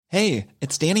Hey,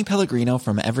 it's Danny Pellegrino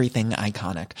from Everything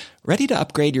Iconic. Ready to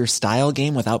upgrade your style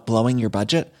game without blowing your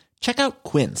budget? Check out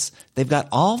Quince. They've got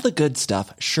all the good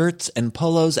stuff, shirts and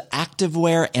polos,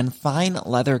 activewear, and fine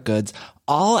leather goods,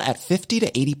 all at 50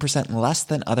 to 80% less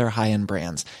than other high-end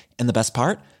brands. And the best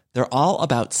part? They're all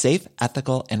about safe,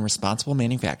 ethical, and responsible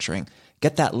manufacturing.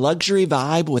 Get that luxury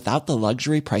vibe without the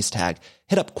luxury price tag.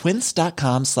 Hit up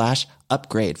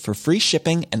quince.com/upgrade for free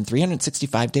shipping and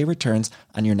 365-day returns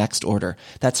on your next order.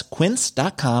 That's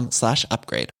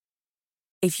quince.com/upgrade.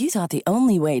 If you thought the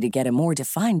only way to get a more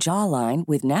defined jawline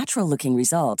with natural-looking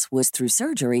results was through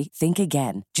surgery, think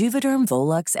again. Juvederm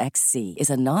Volux XC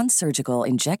is a non-surgical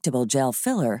injectable gel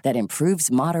filler that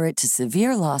improves moderate to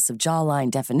severe loss of jawline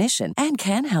definition and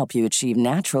can help you achieve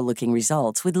natural-looking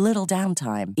results with little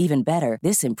downtime. Even better,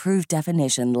 this improved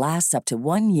definition lasts up to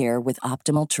 1 year with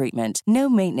optimal treatment. No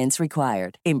maintenance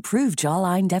required. Improve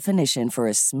jawline definition for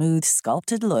a smooth,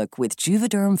 sculpted look with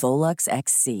Juvederm Volux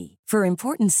XC. For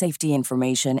important safety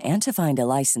information and to find a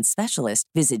licensed specialist,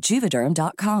 visit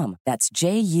Juvederm.com. That's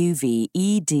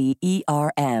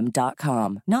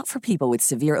JUVEDERM.com. Not for people with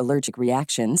severe allergic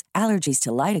reactions, allergies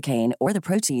to lidocaine, or the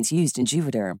proteins used in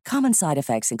Juvederm. Common side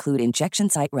effects include injection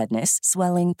site redness,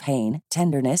 swelling, pain,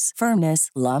 tenderness, firmness,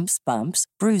 lumps, bumps,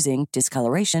 bruising,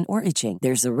 discoloration, or itching.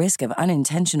 There's a risk of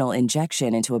unintentional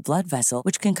injection into a blood vessel,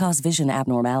 which can cause vision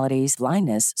abnormalities,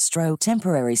 blindness, stroke,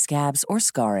 temporary scabs, or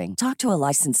scarring. Talk to a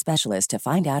licensed specialist to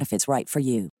find out if it's right for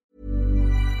you.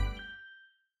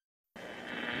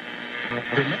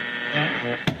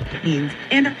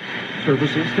 And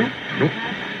services.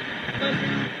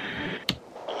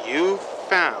 You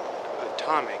found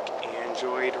Atomic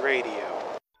Android Radio.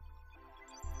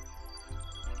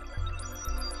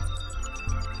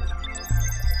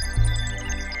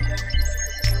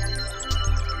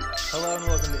 Hello and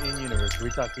welcome to In Universe, where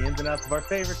we talk the ins and outs of our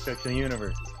favorite fiction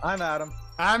universes. I'm Adam.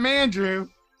 I'm Andrew.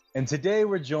 And today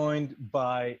we're joined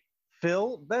by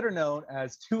Phil, better known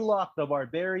as Tulok the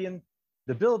Barbarian,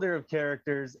 the builder of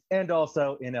characters, and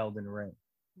also in Elden Ring.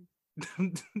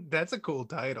 That's a cool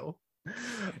title.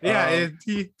 Yeah,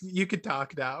 you could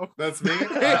talk now. That's me.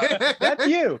 That's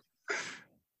you.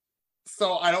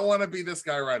 So I don't want to be this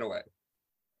guy right away.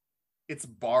 It's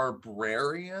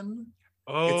Barbrarian.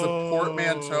 Oh, It's a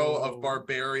portmanteau of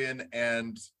barbarian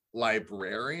and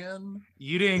librarian.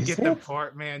 You didn't get the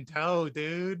portmanteau,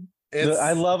 dude.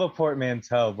 I love a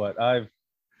portmanteau, but I've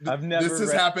never. This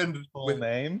has happened with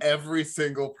name. Every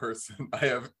single person I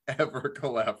have ever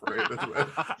collaborated with.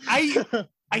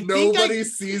 Nobody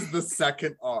sees the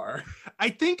second R.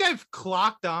 I think I've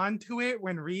clocked on to it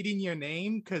when reading your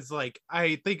name because, I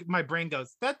think my brain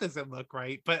goes, "That doesn't look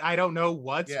right," but I don't know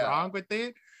what's wrong with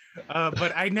it.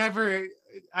 But I never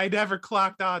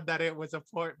clocked on that it was a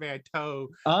portmanteau.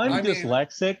 I'm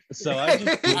dyslexic, so I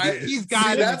just he's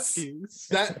got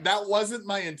that wasn't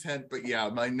my intent, but yeah,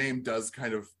 my name does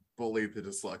kind of bully the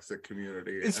dyslexic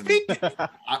community.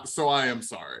 So I am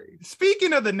sorry.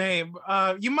 Speaking of the name,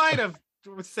 you might have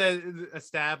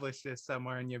established this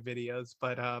somewhere in your videos,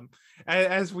 but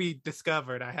as we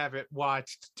discovered, I haven't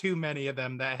watched too many of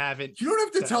them that haven't. You don't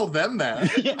have to tell them that.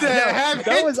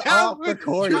 That was off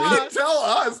recording. You can tell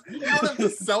us. You don't have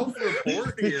to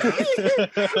self-report here.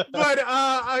 But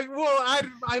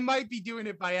I might be doing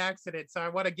it by accident, so I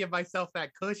want to give myself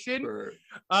that cushion. Sure.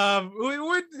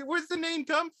 Where's the name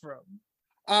come from?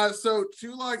 So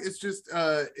Tulok is just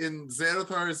in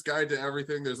Xanathar's Guide to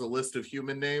Everything. There's a list of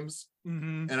human names,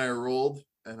 and I rolled,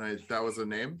 and that was a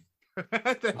name,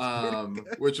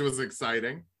 which was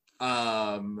exciting.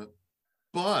 But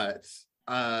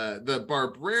the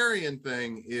barbarian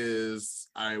thing is,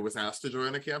 I was asked to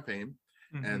join a campaign,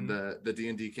 and the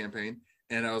D&D campaign,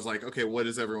 and I was like, okay, what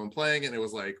is everyone playing? And it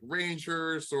was like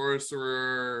ranger,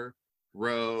 sorcerer,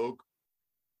 rogue,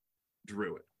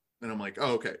 druid, and I'm like,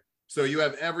 oh, okay. So you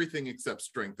have everything except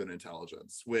strength and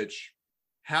intelligence, which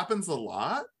happens a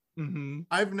lot.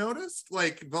 I've noticed,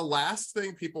 the last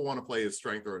thing people want to play is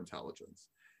strength or intelligence.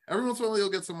 Every once in a while, you'll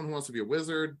get someone who wants to be a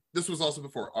wizard. This was also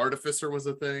before artificer was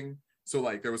a thing. So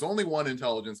there was only one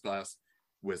intelligence class,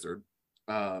 wizard.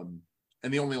 And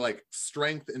the only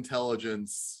strength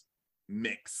intelligence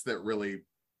mix that really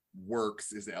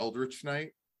works is Eldritch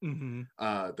Knight,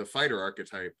 the fighter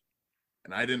archetype.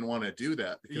 And I didn't want to do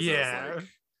that because I was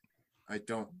I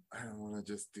don't want to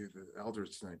just do the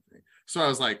Eldritch Knight thing. So I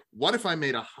was like, what if I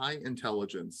made a high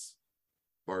intelligence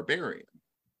barbarian?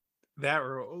 That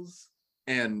rules.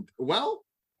 And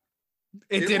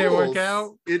it didn't work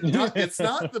out. It's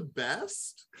not the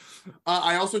best.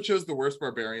 I also chose the worst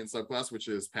barbarian subclass, which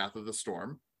is Path of the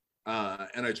Storm.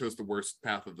 And I chose the worst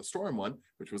Path of the Storm one,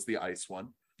 which was the ice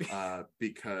one,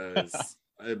 because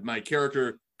my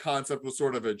character concept was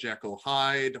sort of a Jekyll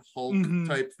Hyde Hulk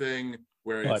type thing,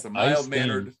 where it's a But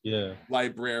mild-mannered yeah.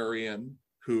 librarian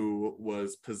who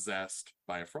was possessed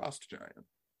by a frost giant.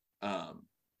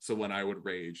 So when I would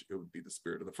rage, it would be the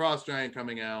spirit of the frost giant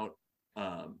coming out.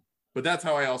 But that's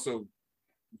how I also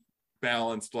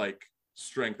balanced like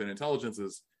strength and intelligence,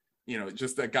 is, you know,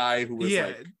 just a guy who was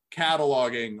like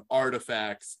cataloging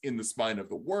artifacts in the spine of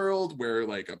the world where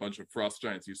like a bunch of frost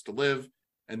giants used to live,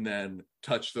 and then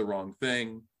touch the wrong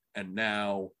thing, and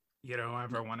now you don't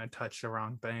ever want to touch the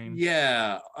wrong thing.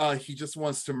 He just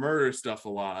wants to murder stuff a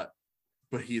lot,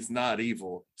 but he's not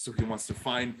evil, so he wants to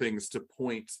find things to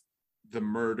point the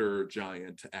murder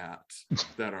giant at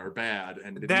that are bad,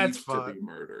 and it needs to be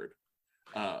murdered.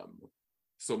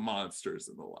 So monsters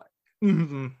and the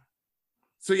like.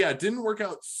 So yeah, it didn't work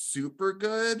out super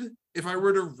good. If I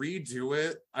were to redo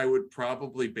it, I would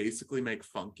probably basically make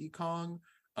Funky Kong,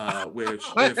 which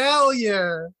hell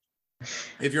yeah.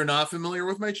 If you're not familiar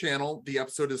with my channel, the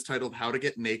episode is titled "How to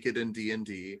Get Naked in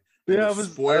D&D." Yeah, I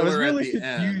was really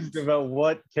confused about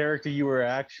what character you were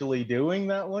actually doing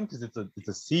that one, because it's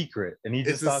a secret, and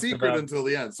it's a secret until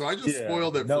the end. So I just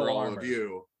spoiled it for all of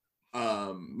you.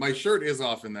 My shirt is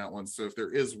off in that one, so if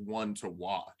there is one to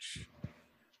watch,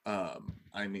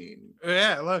 I mean,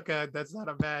 yeah, look, that's not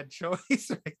a bad choice.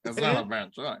 Right, that's not a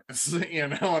bad choice. You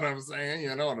know what I'm saying?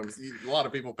 You know what I'm saying? A lot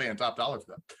of people paying top dollar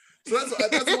for that. So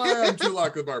that's why I'm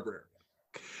Tulak the Barbarian.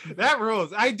 That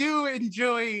rules. I do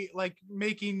enjoy like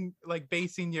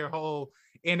basing your whole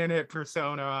internet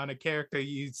persona on a character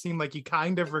you seem like you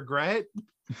kind of regret.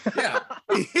 Yeah.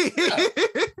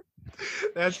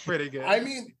 That's pretty good. I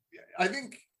mean, I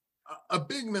think a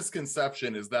big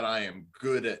misconception is that I am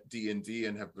good at D&D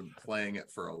and have been playing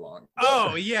it for a long time.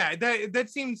 Oh yeah, that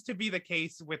seems to be the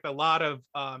case with a lot of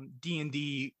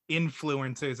D&D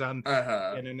influencers on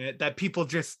the internet, that people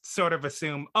just sort of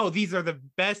assume, oh, these are the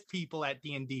best people at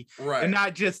D&D, right, and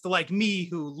not just like me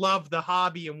who love the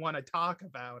hobby and want to talk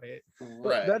about it.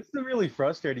 Right. That's the really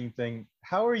frustrating thing.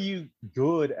 How are you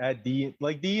good at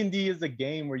D&D is a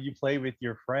game where you play with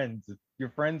your friends. If your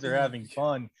friends are having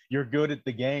fun, you're good at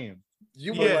the game.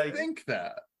 You would think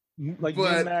that. Like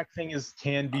min-maxing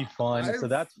can be fun, so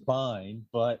that's fine,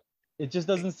 but it just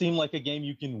doesn't seem like a game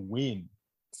you can win.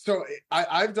 So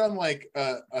I've done like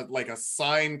a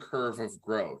sine curve of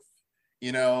growth.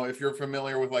 You know, if you're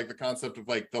familiar with like the concept of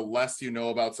like the less you know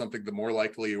about something, the more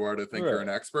likely you are to think you're an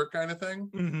expert kind of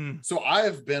thing. So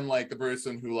I've been like the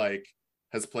person who like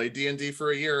has played D&D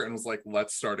for a year and was like,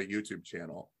 let's start a YouTube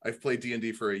channel. I've played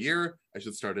D&D for a year. I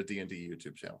should start a D&D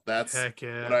YouTube channel. That's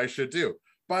what I should do.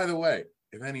 By the way,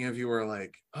 if any of you are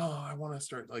like, oh, I want to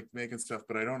start like making stuff,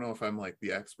 but I don't know if I'm like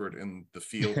the expert in the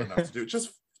field enough to do it,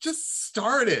 just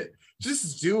start it.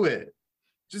 Just do it.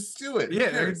 Just do it.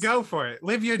 Yeah, go for it.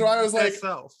 Live your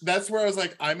self. That's where I was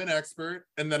like, I'm an expert.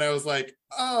 And then I was like,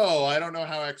 oh, I don't know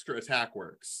how extra attack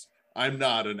works. I'm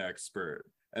not an expert.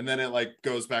 And then it like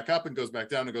goes back up and goes back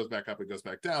down and goes back up and goes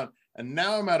back down. And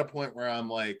now I'm at a point where I'm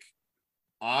like,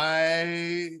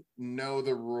 I know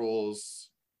the rules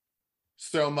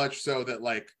so much so that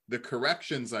like the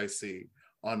corrections I see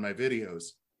on my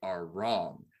videos are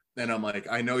wrong. And I'm like,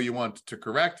 I know you want to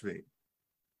correct me,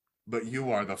 but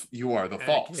you are the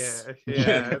false.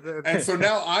 Yeah. And so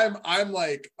now I'm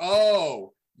like,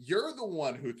 oh, you're the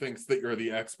one who thinks that you're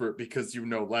the expert because you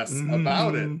know less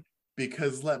about it.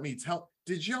 Because let me tell,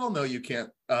 did y'all know you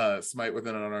can't smite with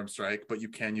an unarmed strike, but you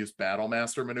can use battle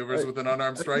master maneuvers with an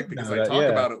unarmed strike? Because I talk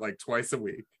about it like twice a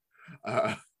week.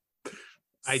 I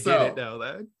didn't know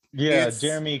that. Yeah,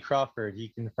 Jeremy Crawford, he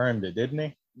confirmed it, didn't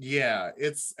he? Yeah,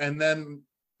 and then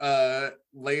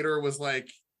later was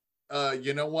like,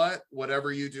 you know what?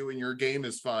 Whatever you do in your game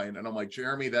is fine. And I'm like,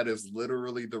 Jeremy, that is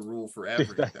literally the rule for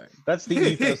everything. That's the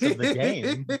ethos of the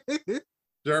game.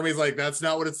 Jeremy's like, that's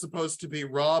not what it's supposed to be,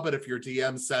 Raw, but if your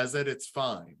DM says it, it's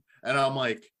fine. And I'm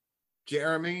like,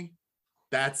 Jeremy,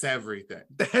 that's everything.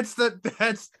 That's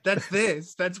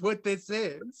this. That's what this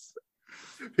is.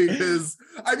 Because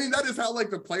I mean, that is how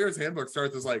like the player's handbook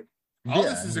starts, is like,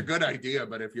 this is a good idea,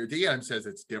 but if your DM says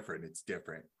it's different, it's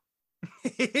different.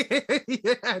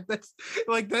 Yeah,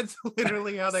 that's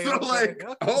literally how they so like,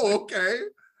 oh, okay.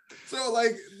 So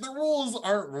like the rules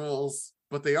aren't rules,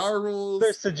 but they are rules.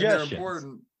 They're suggestions. They're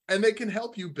important, and they can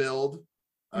help you build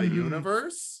a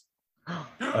universe,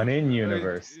 an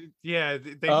in-universe. Yeah,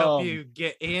 they help you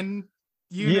get in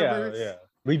universe. Yeah.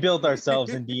 We build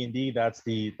ourselves in D&D. That's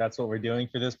what we're doing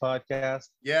for this podcast.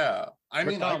 Yeah, I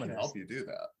mean, I can help you do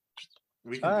that.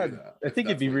 We can do that. I think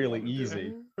it'd be really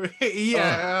easy.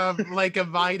 Yeah, like a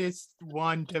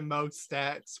 -1 to most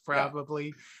stats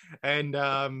probably, and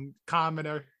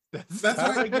commoner That's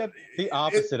How do why I get the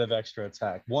opposite of extra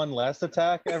attack? One less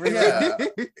attack every yeah,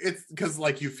 it's because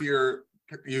like you fear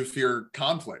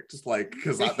conflict, like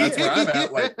because that's where I'm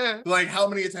at. Like how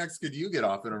many attacks could you get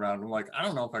off in a round? I'm like, I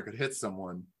don't know if I could hit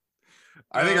someone.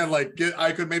 I think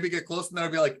I could maybe get close, and then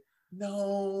I'd be like,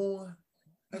 no,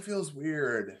 that feels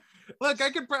weird. Look, I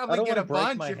could probably get a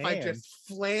bunch if I just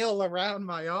flail around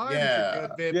my arms a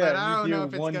good bit, but I don't know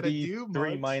if it's gonna do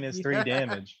much. 3 - 3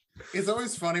 damage. It's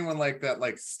always funny when like that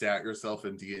like stat yourself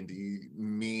in D&D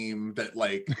meme that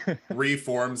like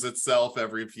reforms itself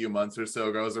every few months or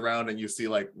so goes around, and you see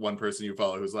like one person you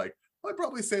follow who's like, I'd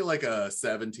probably say like a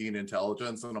 17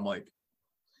 intelligence, and I'm like,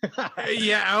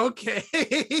 yeah, okay.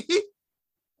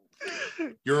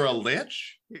 You're a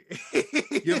lich?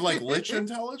 You have like lich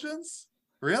intelligence?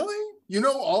 Really? You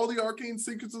know all the arcane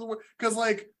secrets of the world? Because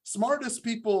like smartest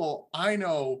people I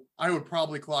know, I would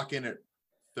probably clock in at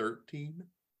 13,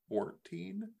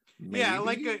 14. Maybe? Yeah,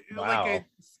 like a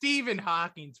Stephen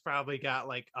Hawking's probably got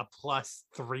like a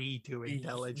 +3 to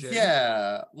intelligence.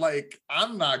 Yeah, like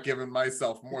I'm not giving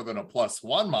myself more than a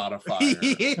 +1 modifier.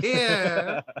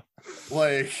 Yeah.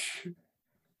 Like,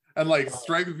 and like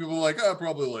strength people are like, oh,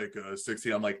 probably like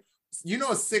 16. I'm like, you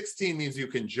know, a 16 means you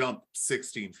can jump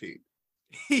 16 feet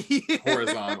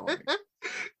horizontally.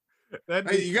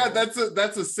 Hey, you got that's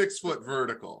a 6 foot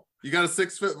vertical. You got a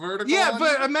 6 foot vertical. Yeah,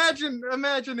 but you?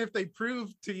 imagine if they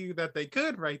proved to you that they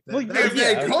could right then. Well, if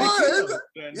they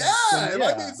could, yeah. If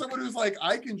I meet someone who's like,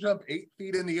 I can jump 8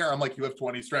 feet in the air, I'm like, you have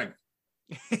 20 strength.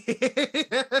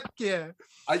 Yeah.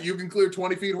 You can clear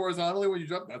 20 feet horizontally when you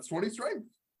jump. That's 20 strength.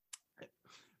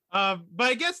 But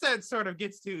I guess that sort of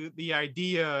gets to the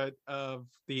idea of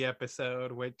the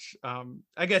episode, which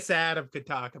I guess Adam could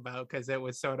talk about because it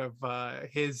was sort of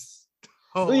his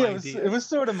whole idea. It was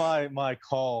sort of my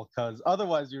call, because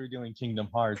otherwise you were doing Kingdom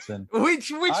Hearts, and which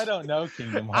I don't know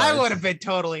Kingdom Hearts. I would have been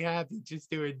totally happy just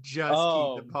doing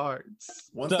Kingdom Hearts.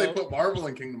 Once they put Marvel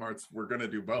in Kingdom Hearts, we're gonna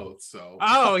do both. So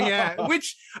yeah,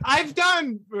 which I've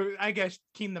done. I guess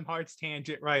Kingdom Hearts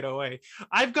tangent right away.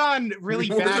 I've gone really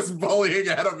we're back. Just bullying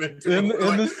Adam into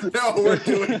it. No, we're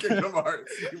doing Kingdom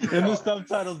Hearts. In the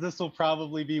subtitles, this will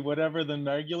probably be whatever the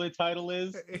regular title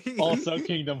is. Also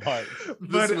Kingdom Hearts.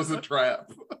 This was a trap.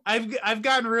 I've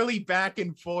gotten really back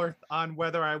and forth on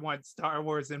whether I want Star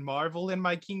Wars and Marvel in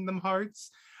my Kingdom Hearts,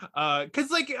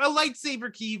 because like a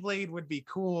lightsaber keyblade would be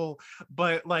cool,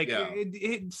 but like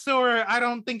Sora, I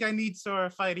don't think I need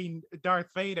Sora fighting Darth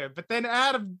Vader. But then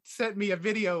Adam sent me a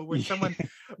video where someone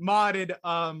modded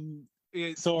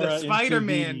Sora the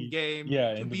Spider-Man game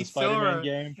to be Sora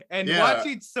game. And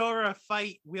watching Sora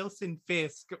fight Wilson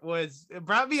Fisk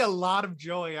brought me a lot of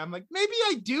joy. I'm like, maybe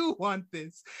I do want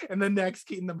this in the next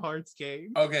Kingdom Hearts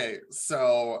game. Okay,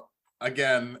 so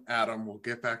again, Adam, we'll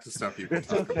get back to stuff you can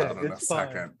talk about in a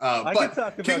second.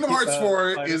 But Kingdom Hearts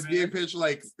 4 is being pitched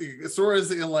like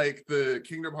Sora's in like the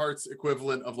Kingdom Hearts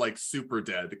equivalent of like Super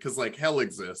Dead, because like hell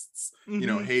exists. You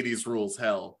know, Hades rules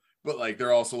hell. But like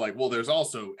they're also like, well, there's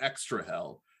also extra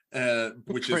hell,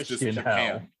 which is just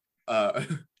Japan.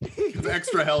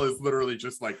 Extra hell is literally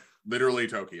just like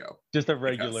Tokyo. Just a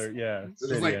regular,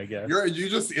 city, like, I guess. You're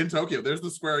just in Tokyo. There's the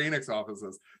Square Enix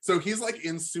offices. So he's like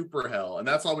in super hell, and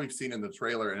that's all we've seen in the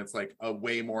trailer. And it's like a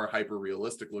way more hyper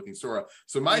realistic looking Sora.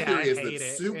 So my theory is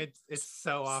that it's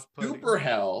so off-putting. Super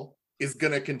hell is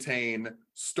going to contain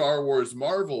Star Wars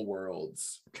Marvel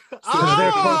worlds. So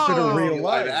they're closer to real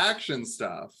life action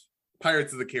stuff.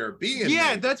 Pirates of the Caribbean.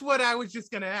 Yeah, that's what I was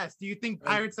just gonna ask. Do you think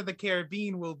Pirates of the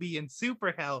Caribbean will be in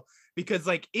Super Hell? Because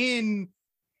like in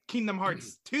Kingdom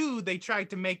Hearts 2, they tried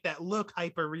to make that look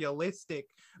hyper realistic.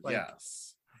 Like,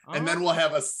 yes. And then we'll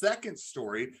have a second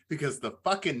story, because the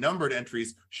fucking numbered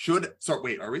entries should. So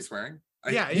wait, are we swearing?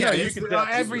 Yeah. You can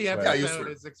every episode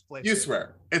is explicit. You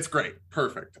swear. It's great.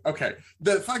 Perfect. Okay.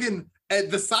 The fucking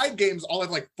the side games all have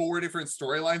like 4 different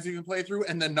storylines you can play through,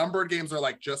 and the numbered games are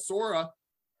like just Sora.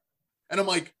 And I'm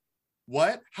like,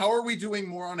 what? How are we doing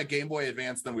more on a Game Boy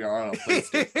Advance than we are on a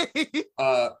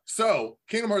PlayStation? So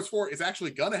Kingdom Hearts 4 is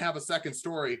actually gonna have a second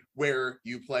story where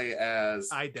you play as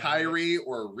Kairi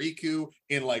or Riku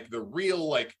in like the real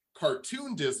like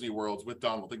cartoon Disney worlds with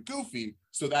Donald and Goofy,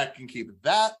 so that can keep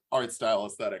that art style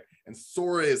aesthetic. And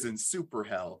Sora is in Super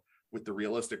Hell with the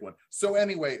realistic one. So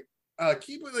anyway,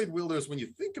 Keyblade wielders, when you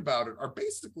think about it, are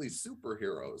basically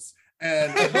superheroes.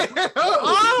 And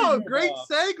great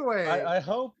segue. I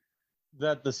hope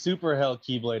that the Super Hell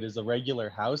Keyblade is a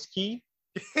regular house key.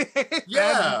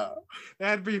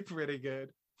 That'd be pretty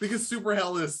good. Because Super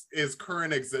Hell is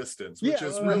current existence, which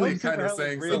is really kind of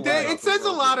saying something. It says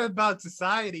a lot about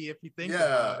society if you think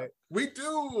about it. We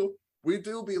do we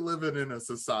do be living in a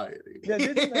society. Yeah,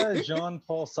 didn't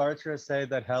Jean-Paul Sartre say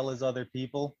that hell is other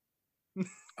people?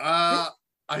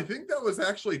 I think that was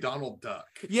actually Donald Duck.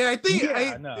 Yeah, I think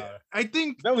no. I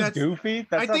think That was that's goofy.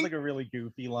 That I sounds think- like a really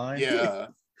goofy line. Yeah.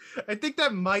 I think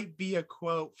that might be a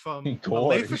quote from Gorge.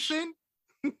 Maleficent.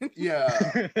 Yeah.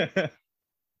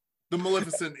 The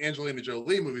Maleficent Angelina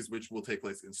Jolie movies, which will take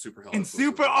place in Super Hell. And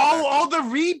all the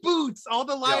reboots, all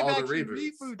the live all the action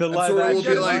reboots. reboots. The And live Sora will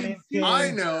action be like, Lion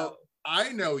King. I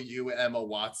know you, Emma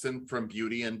Watson from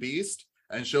Beauty and Beast.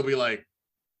 And she'll be like,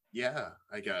 yeah,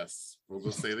 I guess. We'll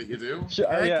just say that you do.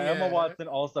 Yeah, Heck Emma yeah. Watson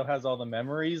also has all the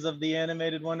memories of the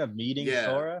animated one of meeting Yeah.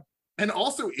 Sora. And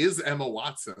also is Emma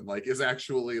Watson, like is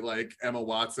actually like Emma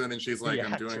Watson, and she's like, The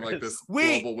I'm doing like actress. this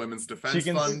Wait. Global Women's Defense She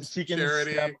can Fund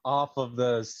charity. step off of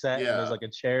the set and Yeah. there's like a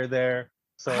chair there.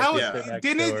 So How Yeah.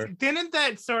 didn't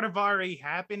that sort of already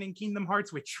happen in Kingdom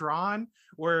Hearts with Tron,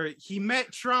 where he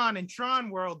met Tron in Tron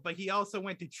World, but he also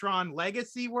went to Tron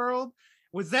Legacy World?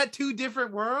 Was that two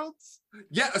different worlds?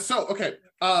 Yeah, so okay.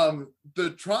 The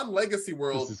Tron Legacy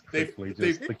world, This is they've quickly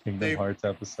just the Kingdom they've- Hearts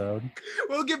episode.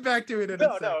 We'll get back to it in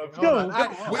No, a no, second. no, Hold on. go I,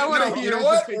 on. Wait, I want to no, hear you know his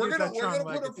what? opinions on Tron Put a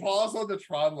Legacy. pause on the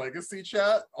Tron Legacy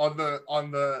chat on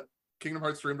the Kingdom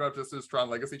Hearts Dream Drop Distance Tron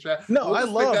Legacy chat. No, We'll I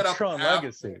just pick that love up Tron after-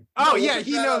 Legacy. Oh we'll yeah, pick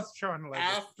he that knows up Tron Legacy.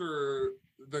 after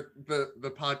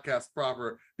the podcast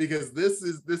proper, because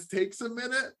this takes a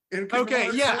minute in Kingdom Okay,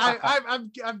 Hearts yeah,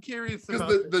 world. I'm curious Because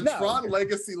about the No. Tron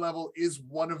Legacy level is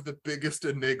one of the biggest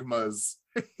enigmas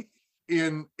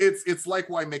in it's like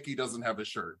why Mickey doesn't have a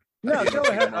shirt. No, at the end go of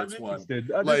ahead. Kingdom I'm Hearts 1. interested.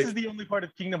 Like- This is the only part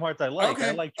of Kingdom Hearts I like.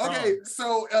 I like Tron. Okay,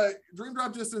 so Dream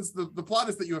Drop Distance, the plot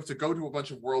is that you have to go to a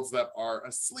bunch of worlds that are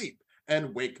asleep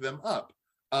and wake them up.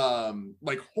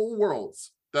 Like whole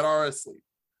worlds that are asleep.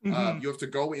 Mhm. You have to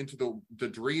go into the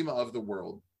dream of the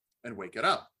world and wake it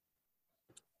up.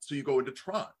 So you go into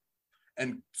Tron.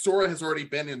 And Sora has already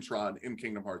been in Tron in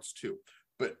Kingdom Hearts 2.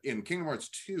 But in Kingdom Hearts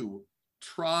 2,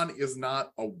 Tron is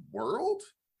not a world.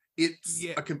 It's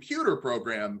Yeah. a computer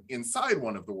program inside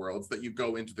one of the worlds that you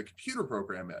go into the computer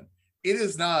program in. It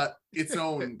is not its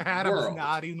own Adam's world.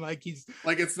 nodding like he's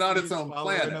Like it's not its he's own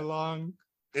following planet. along.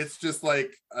 It's just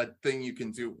like a thing you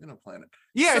can do in a planet.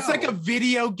 Yeah, it's like So- a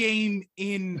video game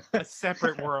in a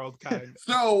separate world, kind of.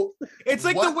 So It's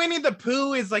like the What- Winnie the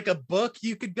Pooh is like a book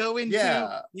you could go into.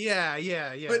 Yeah.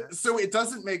 Yeah. But so it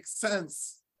doesn't make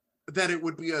sense that it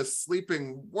would be a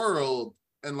sleeping world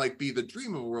and like be the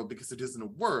dream of a world, because it isn't a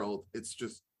world, it's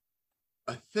just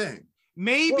a thing.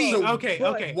 Maybe. So okay.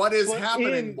 what- What is But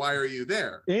happening? Why are you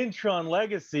there? In Tron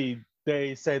Legacy,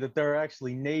 they say that there are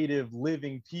actually native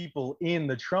living people in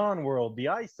the Tron world, the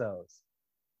ISOs.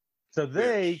 So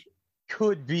they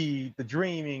could be the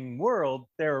dreaming world.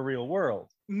 They're a real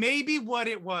world. Maybe what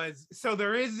it was. So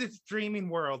there is this dreaming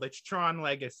world. It's Tron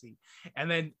Legacy, and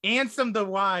then Ansem the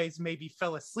Wise maybe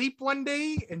fell asleep one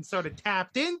day and sort of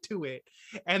tapped into it,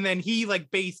 and then he like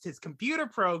based his computer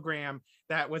program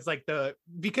that was like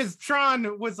because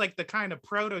Tron was like the kind of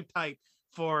prototype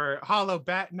for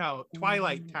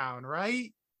Twilight Town,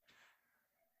 right?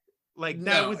 Like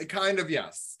that No, was kind of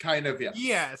yes.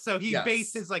 yeah. So he Yes.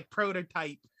 based his like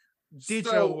prototype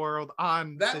digital So world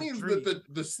on that the means dream.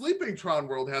 that the sleeping Tron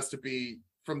world has to be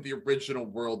from the original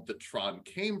world that Tron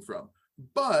came from.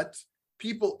 But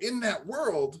people in that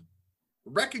world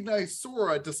recognize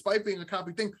Sora despite being a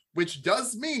copy thing, which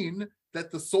does mean that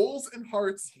the souls and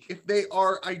hearts, if they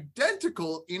are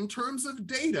identical in terms of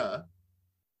data,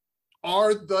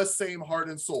 are the same heart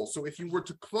and soul. So if you were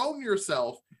to clone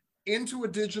yourself into a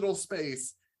digital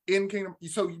space in Kingdom,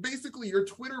 so basically your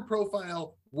Twitter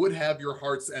profile would have your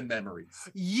hearts and memories.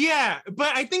 Yeah,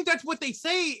 but I think that's what they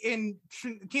say in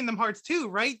Kingdom Hearts 2,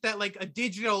 right? That like a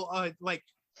digital like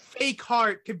fake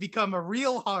heart could become a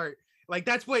real heart. Like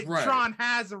that's what Right. Tron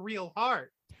has, a real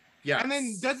heart. Yeah. And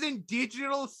then doesn't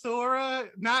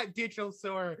not Digital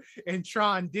Sora and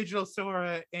Tron, Digital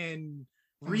Sora and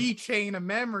Rechain of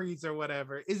Memories or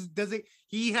whatever, does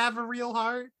he have a real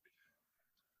heart?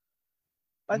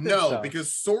 I think No, so.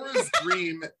 because Sora's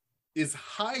dream is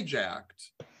hijacked.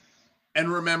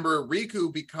 And remember,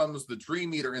 Riku becomes the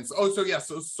Dream Eater. And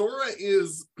so Sora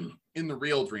is in the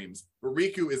real dreams, but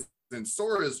Riku is in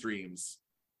Sora's dreams.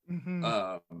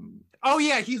 Mhm. Oh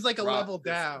yeah, he's like a drop level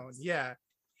down. distance. Yeah.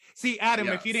 See, Adam,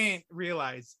 if you Yes. didn't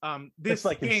realize, this it's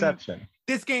like game, Inception.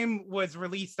 this game was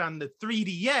released on the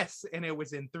 3DS and it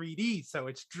was in 3D, so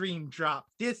it's Dream Drop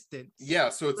Distance. Yeah,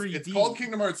 so it's 3D. called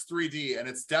Kingdom Hearts 3D, and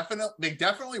they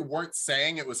definitely weren't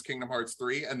saying it was Kingdom Hearts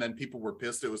 3, and then people were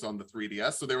pissed it was on the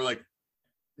 3DS, so they were like,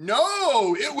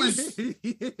 no, it was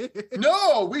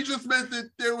no, we just meant that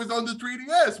it was on the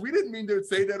 3DS. We didn't mean to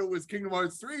say that it was Kingdom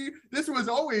Hearts 3. This was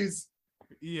always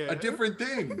a different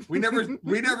thing. We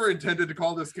never intended to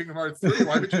call this Kingdom Hearts 3.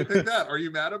 Why did you think that? Are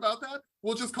you mad about that?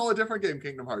 We'll just call a different game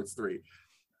Kingdom Hearts 3.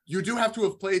 You do have to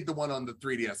have played the one on the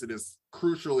 3DS. It is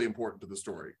crucially important to the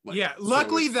story.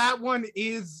 Luckily that one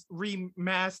is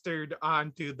remastered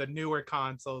onto the newer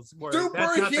consoles.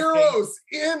 Super Heroes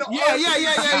in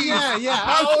yeah.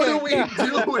 How do we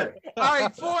do it? All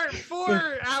right,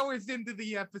 4 hours into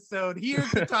the episode, here's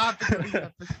the topic of the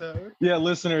episode. Yeah,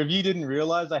 listener, if you didn't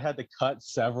realize, I had to cut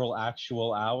several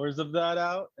actual hours of that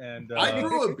out, and I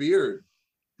grew a beard.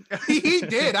 He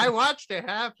did. I watched it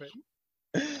happen.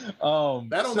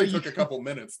 That only took a couple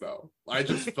minutes though. I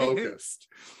just focused.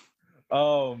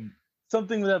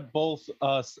 Something that both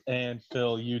us and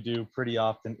Phil, you do pretty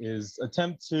often is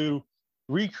attempt to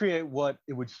recreate what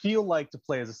it would feel like to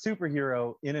play as a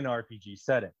superhero in an RPG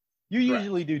setting. You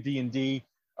usually do D&D.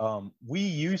 We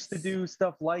used to do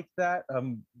stuff like that.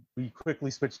 We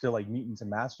quickly switched to like mutants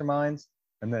and masterminds,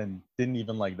 and then didn't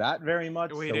even like that very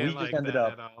much. We just ended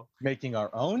up making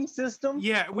our own system.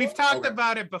 Yeah, we've talked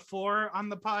about it before on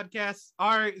the podcast.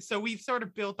 So we've sort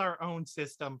of built our own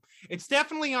system. It's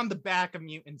definitely on the back of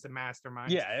mutants and masterminds.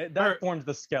 Yeah, that forms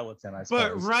the skeleton, I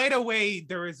suppose. But right away,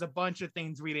 there was a bunch of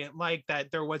things we didn't like,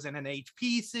 that there wasn't an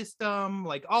HP system,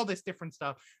 like all this different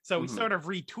stuff. So we sort of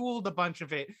retooled a bunch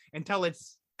of it until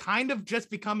it's kind of just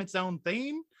become its own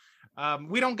thing.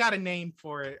 We don't got a name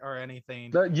for it or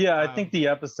anything. I think the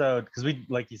episode, because we,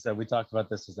 like you said, we talked about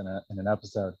this in an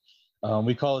episode.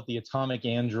 We call it the Atomic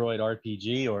Android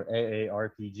RPG, or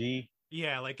AARPG.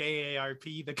 Yeah, like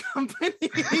AARP, the company.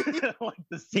 Like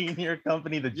the senior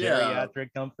company, the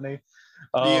geriatric company.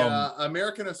 The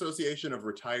American Association of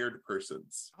Retired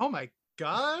Persons. Oh my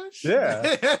gosh.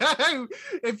 Yeah.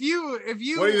 if you what do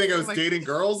you think, I was dating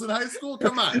girls in high school?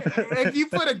 Come on. If you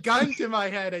put a gun to my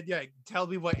head and tell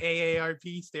me what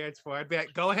AARP stands for, I'd be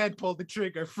like, go ahead, pull the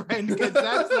trigger, friend, because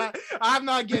I'm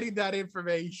not getting that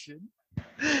information.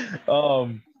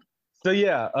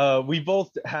 We both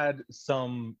had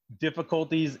some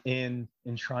difficulties in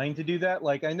trying to do that.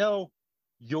 Like, I know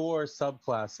your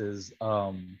subclasses,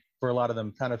 for a lot of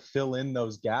them, kind of fill in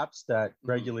those gaps that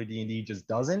regular D&D just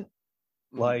doesn't.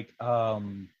 Like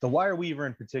the Wire Weaver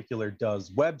in particular does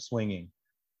web swinging,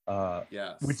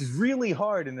 which is really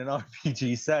hard in an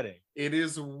RPG setting. It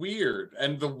is weird,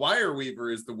 and the Wire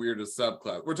Weaver is the weirdest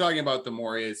subclass. We're talking about the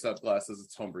Moria subclasses.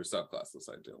 It's homebrew subclasses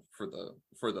I do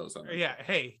for those. Yeah,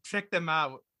 hey, check them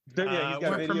out. He's got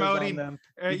videos promoting on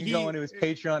them. You can go into his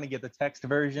Patreon and get the text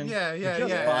version. Yeah.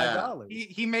 $5.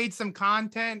 He made some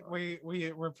content.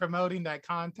 We're promoting that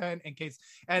content in case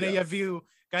any of you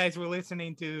guys were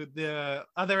listening to the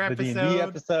other episode. The D&D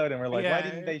episode, and we're like, why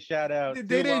didn't they shout out? Why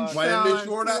didn't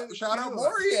they shout out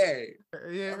Moria?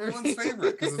 Everyone's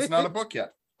favorite, because it's not a book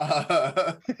yet.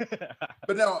 But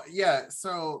no,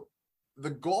 so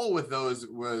the goal with those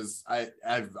was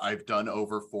I've done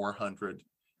over 400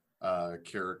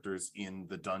 characters in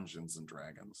the Dungeons and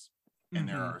Dragons, and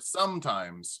there are some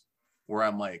times where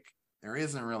I'm like, there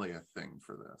isn't really a thing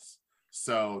for this.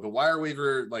 So the Wire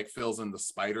Weaver like fills in the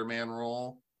Spider-Man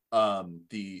role.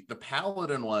 The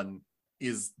Paladin one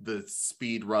is the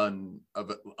speed run of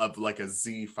like a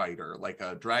Z fighter, like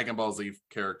a Dragon Ball Z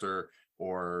character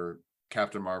or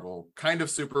Captain Marvel, kind of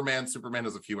Superman. Superman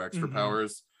has a few extra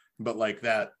powers, but like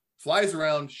that flies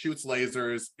around, shoots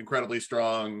lasers, incredibly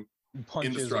strong,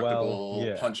 punches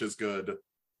indestructible, punches good,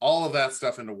 all of that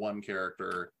stuff into one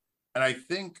character. And I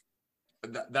think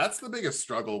that's the biggest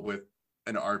struggle with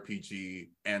an RPG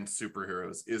and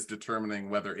superheroes, is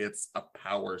determining whether it's a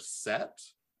power set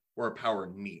or a power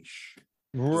niche.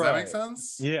 Does that make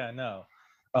sense? Yeah, no.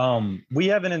 We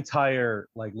have an entire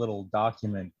like little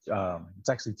document. It's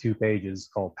actually 2 pages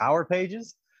called Power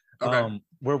Pages,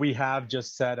 where we have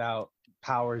just set out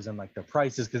powers and like the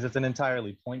prices, because it's an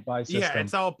entirely point buy system. Yeah,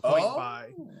 it's all point buy.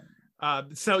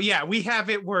 We have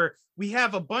it where we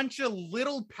have a bunch of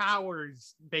little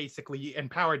powers basically, and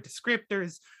power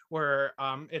descriptors where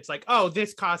it's like, oh,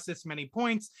 this costs this many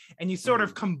points, and you sort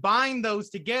of combine those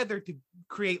together to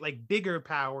create like bigger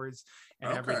powers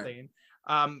and everything.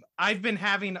 I've been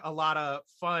having a lot of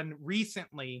fun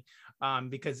recently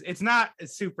because it's not a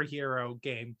superhero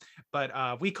game,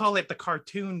 but we call it the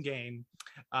cartoon game.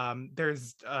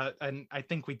 There's I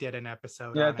think we did an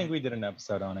episode. Yeah, I think we did an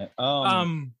episode on it.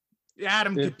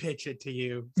 Adam could pitch it to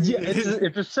you. Yeah,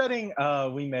 it's a setting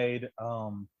we made. I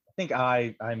think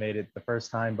I made it the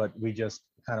first time, but we just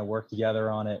kind of worked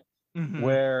together on it.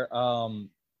 Where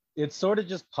it's sort of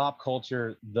just pop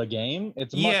culture, the game.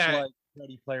 It's much like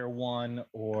Ready Player One,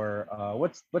 or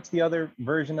what's the other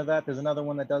version of that? There's another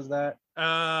one that does that.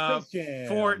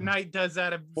 Fortnite does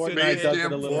that. Fortnite does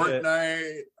it a little bit.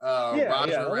 Fortnite,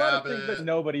 Roger a lot of things that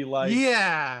nobody likes.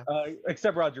 Yeah.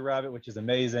 Except Roger Rabbit, which is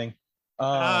amazing.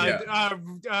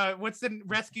 What's the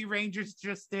Rescue Rangers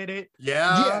just did it?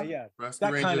 Yeah. Rescue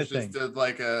that Rangers kind of just thing. did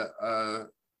like a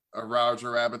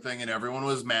Roger Rabbit thing, and everyone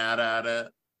was mad at it.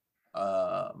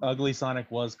 Ugly Sonic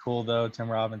was cool though.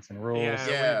 Tim Robinson rules.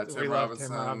 Tim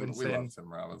Robinson. We love Tim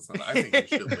Robinson. I think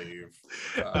he should leave.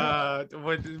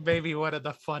 Maybe one of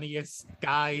the funniest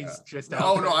guys just out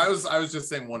Oh there. no, I was just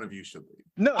saying one of you should leave.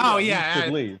 No. He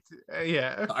should leave.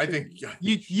 Yeah. I think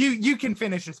you can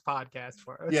finish this podcast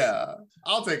for us. Yeah,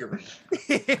 I'll take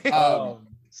it.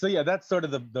 So yeah, that's sort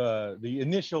of the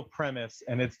initial premise,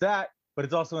 and it's that, but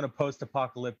it's also in a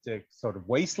post-apocalyptic sort of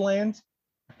wasteland,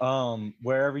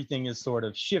 where everything is sort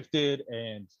of shifted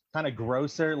and kind of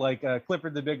grosser. Like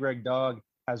Clifford the Big Red Dog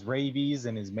has rabies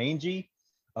and is mangy,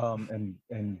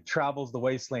 and travels the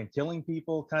wasteland killing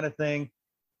people, kind of thing.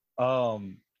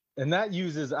 And that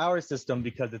uses our system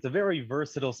because it's a very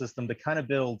versatile system to kind of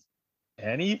build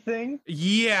anything.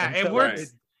 Yeah, And it so, works. right.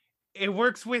 It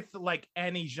works with like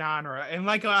any genre, and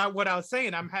like what I was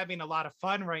saying, I'm having a lot of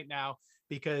fun right now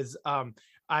because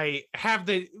I have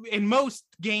in most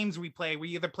games we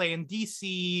either play in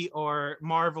DC or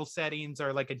Marvel settings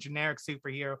or like a generic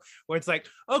superhero where it's like,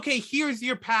 okay, here's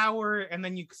your power, and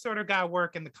then you sort of got to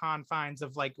work in the confines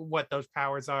of like what those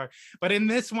powers are. But in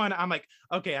this one, I'm like,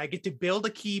 okay, I get to build a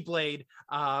Keyblade.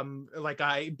 Like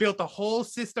I built a whole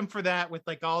system for that with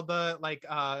like all the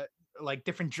like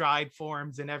different dried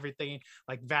forms and everything,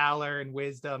 like valor and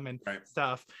wisdom and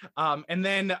stuff. And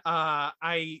then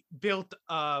I built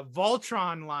a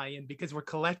Voltron lion because we're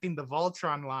collecting the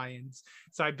Voltron lions.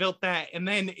 So I built that, and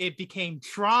then it became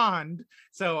Tron.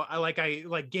 So I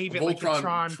gave it Voltron, like the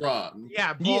Tron.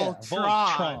 Yeah,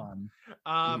 Voltron.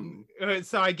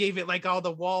 So I gave it like all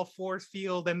the wall force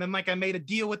field, and then like I made a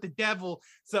deal with the devil.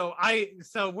 So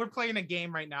we're playing a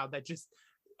game right now that just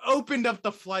opened up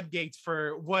the floodgates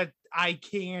for what I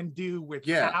can do with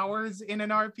powers in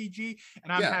an RPG,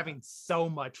 and I'm having so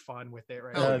much fun with it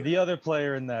right now. The other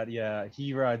player in that,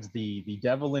 he rides the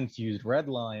devil infused Red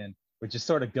Lion, which is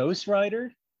sort of Ghost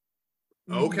Rider.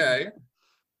 Okay.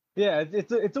 Yeah,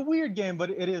 it's a weird game, but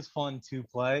it is fun to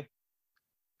play.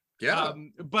 Yeah.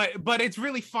 But it's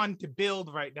really fun to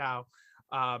build right now.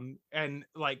 And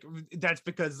like that's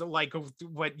because like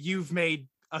what you've made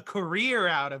a career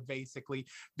out of, basically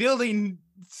building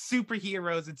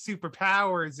superheroes and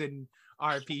superpowers in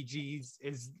RPGs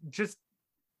is just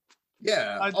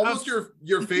almost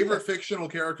your favorite fictional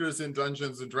characters in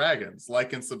Dungeons and Dragons.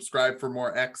 Like and subscribe for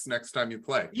more X next time you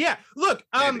play. Look,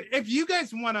 if you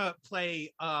guys want to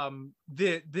play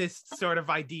this sort of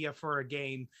idea for a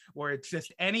game where it's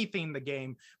just anything in the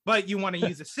game, but you want to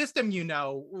use a system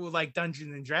like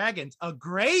Dungeons and Dragons,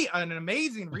 an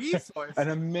amazing resource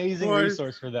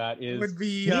resource for that would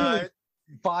be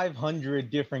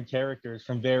 500 different characters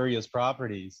from various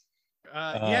properties.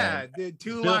 The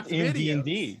Two Locks in videos.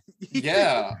 D&D.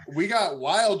 Yeah, we got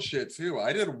wild shit too.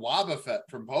 I did Wobbuffet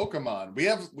from Pokemon.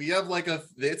 We have like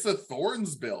it's a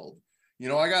Thorns build.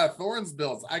 I got Thorns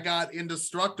builds. I got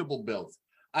indestructible builds.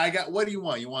 I got, what do you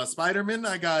want? You want a Spider-Man?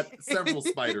 I got several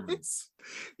Spider-Mans.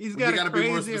 He's got. We got to be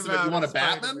more specific. You want a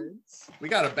Batman? We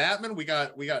got a Batman. We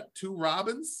got 2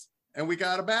 Robins, and we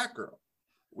got a Batgirl.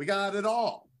 We got it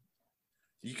all.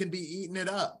 You can be eating it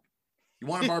up. You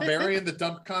want a barbarian that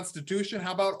dumped Constitution?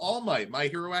 How about All Might, My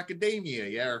Hero Academia?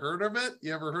 You ever heard of it?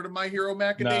 You ever heard of My Hero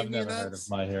Macadamia? No, I've never heard of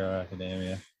My Hero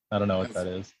Academia. I don't know what that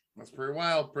is. That's pretty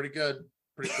wild, pretty good,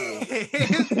 pretty cool.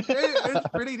 It's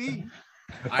pretty neat.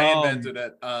 I invented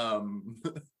it.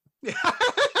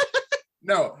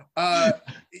 No, I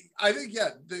think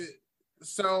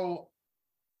so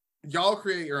y'all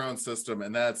create your own system,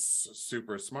 and that's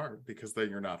super smart because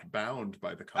then you're not bound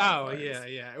by the confines. Oh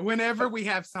yeah. Whenever we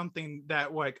have something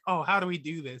that like, oh, how do we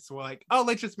do this? We're like, oh,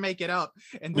 let's just make it up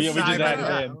and decide. We did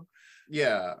that.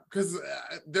 Yeah, because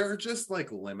there are just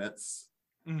like limits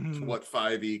to what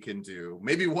 5e can do.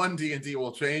 Maybe 1D&D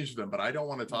will change them, but I don't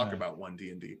want to talk about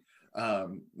 1D&D.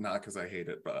 Not because I hate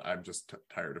it, but I'm just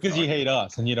tired of. Because you hate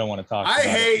us and you don't want to talk. I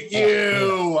hate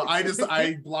you.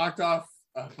 I blocked off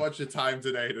a bunch of time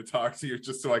today to talk to you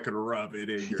just so I could rub it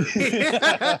in your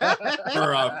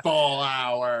for a full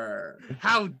hour.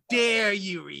 How dare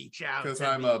you reach out? Because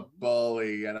I'm a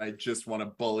bully and I just want to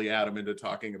bully Adam into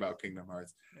talking about Kingdom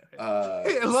Hearts.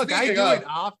 Look, I do it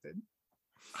often.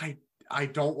 I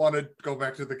don't want to go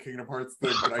back to the Kingdom Hearts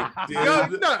thing, but I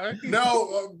did.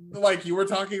 No, like you were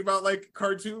talking about like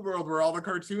Cartoon World where all the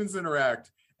cartoons interact.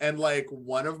 And like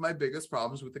one of my biggest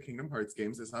problems with the Kingdom Hearts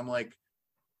games is I'm like,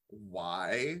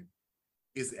 why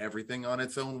is everything on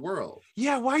its own world?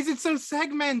 Yeah, why is it so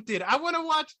segmented? I want to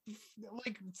watch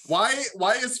like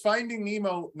why is Finding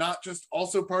Nemo not just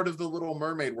also part of the Little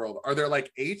Mermaid world? Are there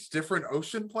like 8 different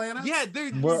ocean planets? Yeah,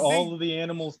 where all of the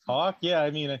animals talk. Yeah,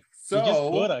 I mean, so you just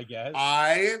could, I guess.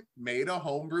 I made a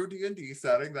homebrew D&D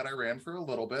setting that I ran for a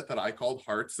little bit that I called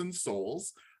Hearts and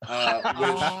Souls, which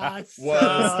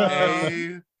was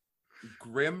a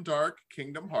grim dark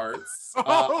Kingdom Hearts a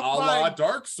la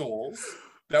Dark Souls.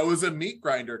 That was a meat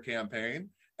grinder campaign.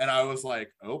 And I was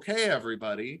like, okay,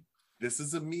 everybody, this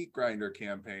is a meat grinder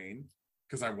campaign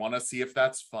because I want to see if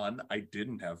that's fun. I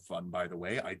didn't have fun, by the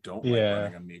way. I don't like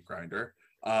running a meat grinder.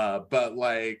 But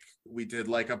like we did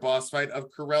like a boss fight of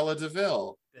Cruella de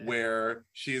Vil, where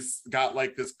she's got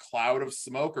like this cloud of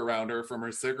smoke around her from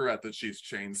her cigarette that she's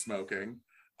chain smoking.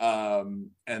 And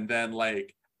then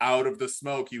like out of the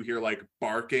smoke you hear like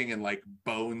barking and like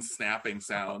bone snapping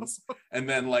sounds, and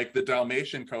then like the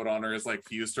Dalmatian coat on her is like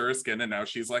fused to her skin, and now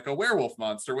she's like a werewolf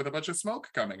monster with a bunch of smoke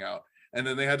coming out. And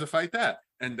then they had to fight that,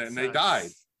 and then they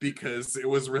died because it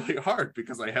was really hard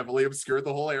because I heavily obscured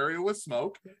the whole area with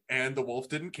smoke, and the wolf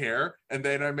didn't care, and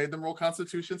then I made them roll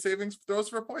Constitution savings throws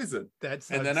for poison.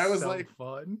 And then I was like,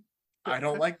 fun. I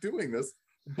don't like doing this.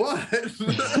 But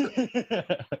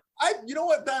you know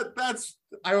what, that's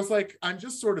I was like, I'm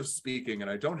just sort of speaking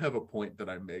and I don't have a point that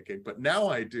I'm making, but now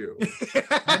I do.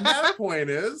 And that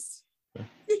point is,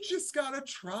 you just gotta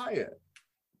try it.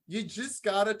 You just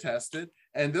gotta test it.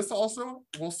 And this also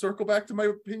will circle back to my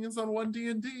opinions on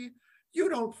 1D&D. You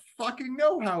don't fucking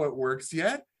know how it works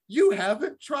yet. You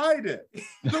haven't tried it.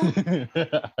 So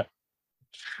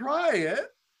try it.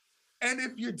 And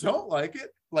if you don't like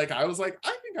it, like I was like,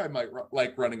 I think I might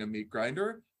like running a meat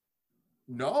grinder.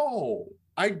 No,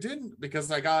 I didn't, because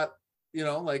I got, you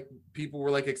know, like people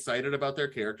were like excited about their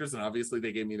characters, and obviously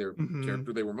they gave me their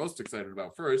character they were most excited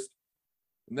about first.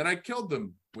 And then I killed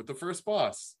them with the first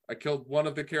boss. I killed one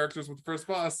of the characters with the first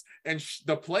boss, and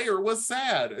the player was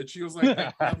sad. And she was like,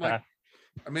 I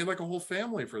made like a whole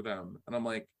family for them. And I'm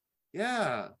like,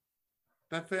 yeah,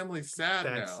 that family's sad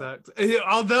now. Sucks.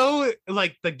 Although,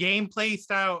 like the gameplay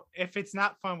style, if it's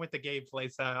not fun with the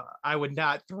gameplay style, I would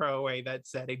not throw away that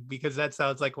setting, because that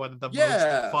sounds like one of the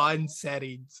most fun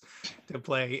settings to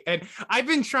play. And I've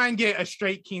been trying to get a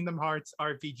straight Kingdom Hearts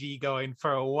RPG going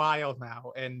for a while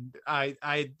now, and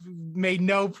I made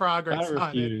no progress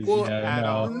on it at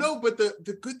all. No, but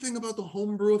the good thing about the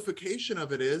homebrewfication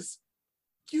of it is,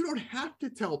 you don't have to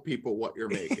tell people what you're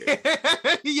making.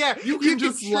 Yeah, you can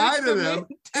just lie to them.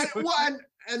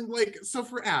 And like, so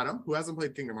for Adam, who hasn't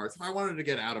played Kingdom Hearts, if I wanted to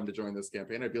get Adam to join this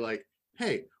campaign, I'd be like,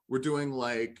 hey, we're doing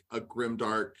like a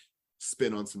grimdark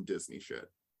spin on some Disney shit.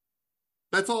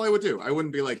 That's all I would do. I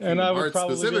wouldn't be like Kingdom Hearts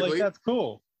specifically. Like, that's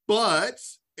cool. But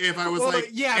if I was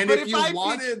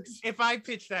if I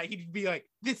pitched that, he'd be like,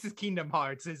 this is Kingdom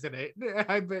Hearts, isn't it?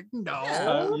 I'd be like,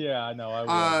 no. Yeah, I know.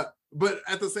 I would. But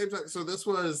at the same time, so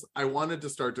I wanted to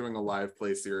start doing a live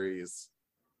play series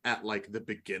at like the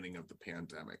beginning of the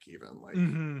pandemic, even like,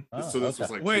 so this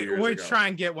was like 2 years we're ago.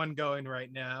 trying to get one going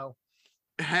right now.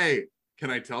 Hey,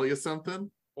 can I tell you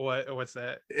something? What's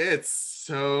that? It's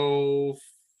so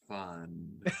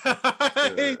fun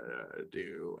to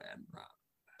do and run.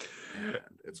 And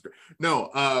it's great. No,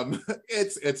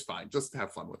 it's fine. Just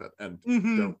have fun with it and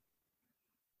don't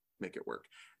make it work.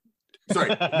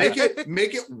 Sorry, make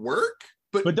it work,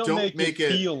 but don't make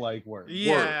it feel like work.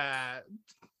 Yeah.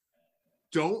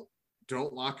 Don't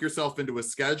lock yourself into a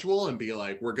schedule and be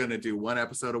like, we're gonna do one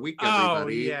episode a week,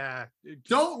 everybody. Oh, yeah.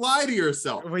 Don't lie to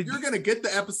yourself. You're gonna get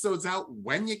the episodes out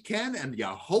when you can, and you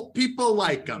hope people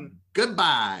like them.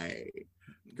 Goodbye.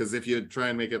 Because if you try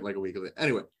and make it like a weekly,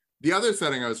 anyway. The other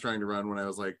setting I was trying to run when I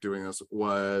was like doing this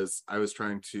was I was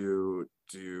trying to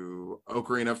do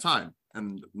Ocarina of Time,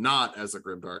 and not as a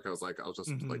grimdark. I was like, I'll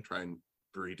just like try and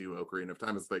redo Ocarina of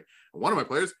Time. It's like one of my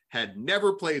players had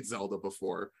never played Zelda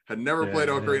before, had never played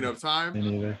Ocarina of Time.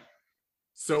 Me neither.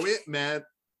 So it meant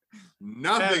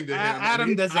nothing to him.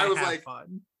 Adam doesn't have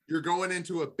fun. You're going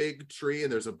into a big tree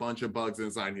and there's a bunch of bugs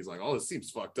inside. And he's like, oh, this seems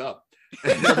fucked up.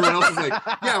 And everyone else is like,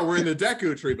 yeah, we're in the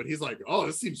Deku tree. But he's like, oh,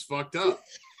 this seems fucked up.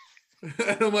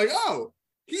 And I'm like, oh,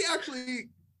 he actually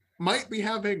might be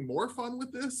having more fun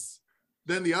with this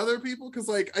than the other people. Because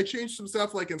like I changed some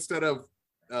stuff, like instead of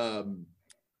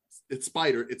it's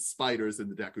spiders in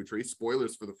the Deku tree.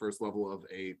 Spoilers for the first level of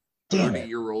a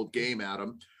 30-year-old game,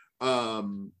 Adam.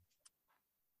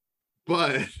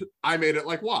 But I made it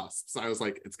like wasps. I was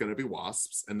like, it's gonna be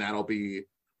wasps, and that'll be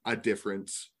a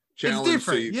different challenge. It's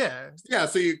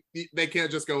different, So they can't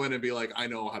just go in and be like, I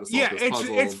know how to solve this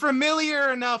puzzle. It's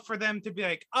familiar enough for them to be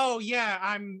like, oh yeah,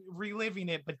 I'm reliving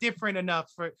it, but different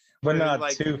enough but not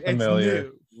like, too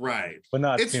familiar. Right. But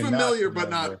not it's too familiar, not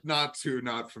familiar. but not too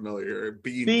not familiar.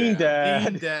 Bean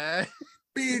Dad.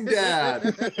 Bean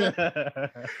Dad.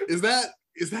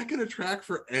 Is that gonna track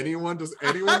for anyone? Does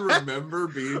anyone remember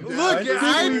Bean Dad? Look,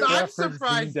 I'm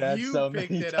surprised you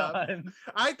picked it up.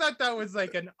 I thought that was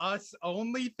like an us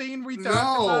only thing we talked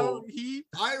about.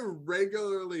 I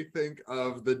regularly think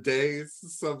of the days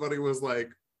somebody was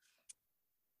like,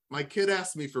 my kid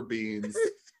asked me for beans,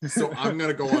 so I'm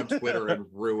gonna go on Twitter and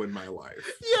ruin my life.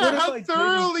 Yeah, how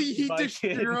thoroughly he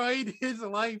destroyed his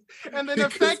life, and then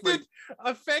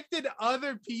affected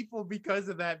other people because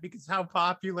of that, because how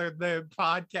popular the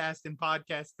podcast and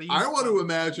podcast theme. I want to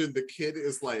imagine the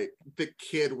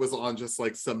kid was on just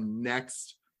like some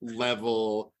next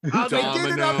level domino, they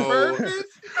did it on purpose?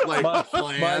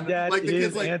 Plan. My dad like the is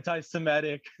kid's like,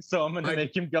 anti-Semitic, so I'm gonna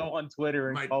make him go on Twitter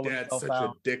and call dad's himself such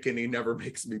out. a dick and he never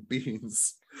makes me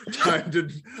beans. I'm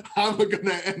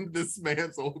gonna end this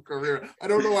man's whole career. I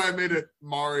don't know why I made it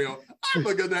Mario. I'm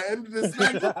gonna end this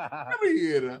man's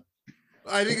career.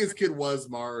 I think his kid was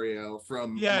Mario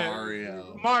from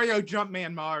Mario.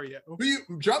 Jumpman Mario.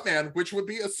 Jumpman, which would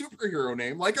be a superhero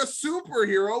name, like a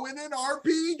superhero in an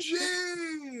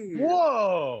RPG.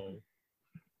 Whoa.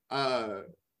 So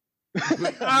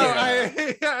I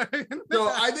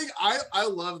think I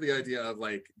love the idea of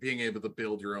like being able to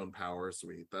build your own power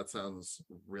suite. That sounds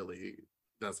really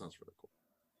cool.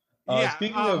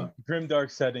 Speaking of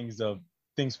grimdark settings of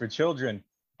things for children,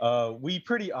 we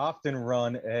pretty often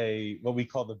run what we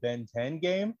call the Ben 10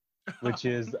 game, which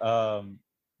is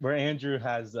where Andrew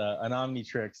has an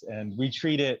Omnitrix, and we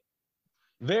treat it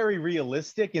very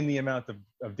realistic in the amount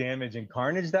of damage and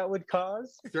carnage that would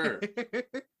cause. Sure.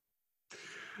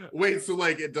 Wait, so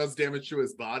like it does damage to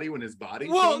his body when his body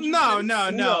changes?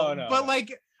 No. But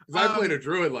like, I played a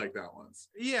druid like that once.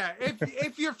 Yeah,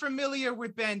 if you're familiar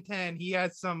with Ben 10, he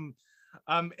has some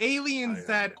aliens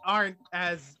that aren't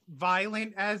as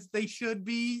violent as they should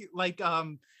be. Like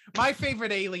my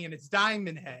favorite alien is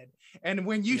Diamond Head, and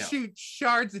when you shoot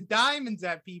shards of diamonds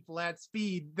at people at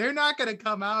speed, they're not going to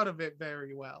come out of it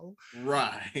very well.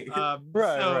 Right.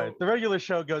 Right. The regular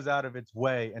show goes out of its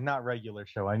way, and not regular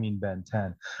show, I mean Ben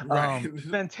 10. Right.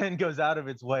 Ben 10 goes out of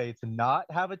its way to not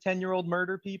have a 10-year-old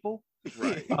murder people.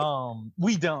 Right.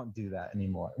 We don't do that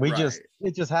anymore.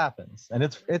 It just happens, and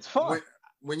it's fun.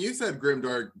 When you said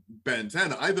Grimdark Ben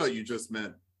 10, I thought you just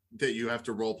meant that you have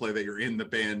to roleplay that you're in the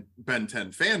Ben 10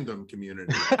 fandom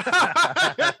community.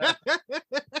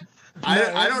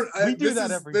 I don't. We do that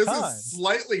every time. This is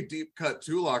slightly deep cut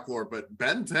Tulok lore, but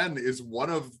Ben 10 is one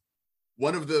of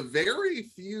the very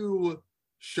few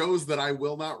shows that I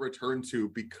will not return to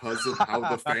because of how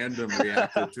the fandom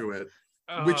reacted to it,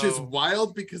 which is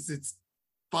wild because it's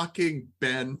fucking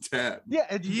Ben 10. Yeah,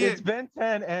 it's Ben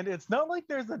 10, and it's not like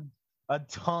there's a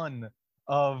ton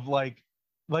of like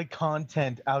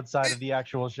content outside of the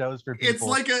actual shows for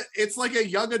people. It's like a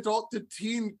young adult to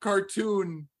teen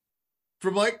cartoon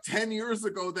from like 10 years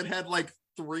ago that had like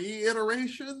 3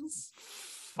 iterations.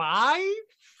 5?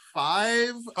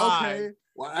 Okay.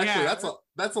 Well, actually,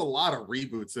 that's a lot of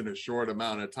reboots in a short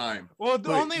amount of time. Well,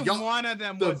 only one of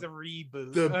them was a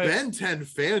reboot. The Ben 10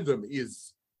 fandom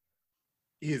is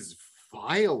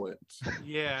violent.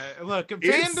 Yeah, look,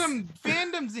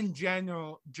 fandoms in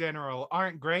general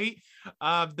aren't great.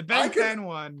 The Ben 10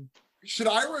 one. Should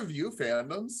I review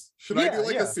fandoms? Should I do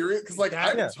like a series? Because like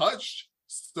I've touched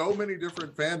so many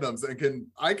different fandoms and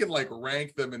I can like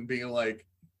rank them and being like,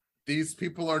 these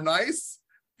people are nice,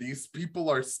 these people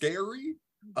are scary.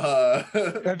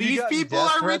 These people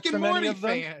are Rick and Morty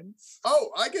fans.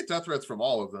 Oh, I get death threats from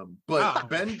all of them, but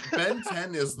Ben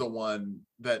 10 is the one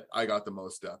that I got the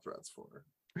most death threats for.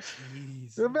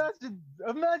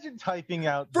 Imagine typing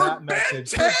out for that Ben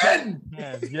message. 10!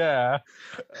 Yeah.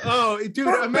 Oh,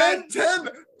 dude, for Ben 10!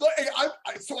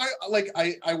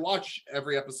 I watch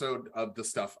every episode of the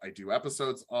stuff I do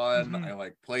episodes on. Mm-hmm. I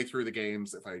like play through the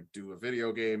games. If I do a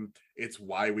video game, it's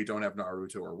why we don't have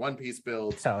Naruto or One Piece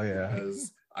builds. Hell yeah.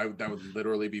 Because that would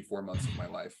literally be 4 months of my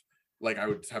life. Like I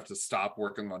would have to stop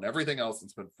working on everything else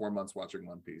and spend 4 months watching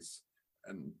One Piece.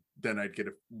 And then I'd get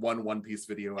One Piece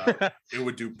video out. It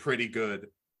would do pretty good.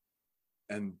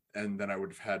 And then I would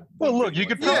have had. Well, look, you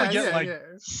could probably get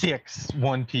 6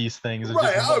 One Piece things.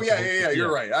 Right. Oh, yeah.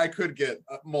 You're right. I could get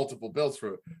multiple builds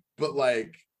for it. But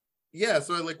like,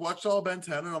 so I like watched all Ben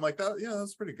 10 and I'm like,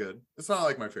 that's pretty good. It's not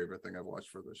like my favorite thing I've watched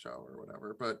for the show or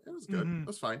whatever, but it was good. It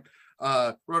was fine.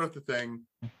 Wrote up the thing.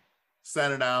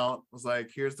 sent it out, was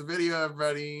like, here's the video,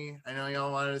 everybody. I know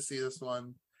y'all wanted to see this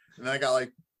one. And then I got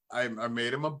like, I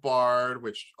made him a bard,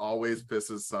 which always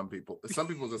pisses some people. Some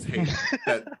people just hate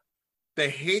that. They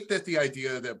hate that the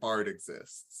idea that bard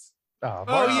exists. Oh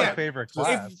yeah, my favorite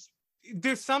class.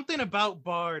 There's something about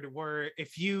bard where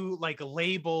if you like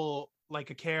label like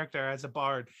a character as a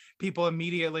bard, people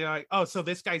immediately are like, oh, so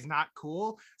this guy's not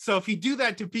cool. So if you do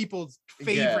that to people's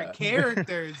favorite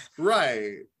characters,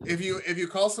 right? If you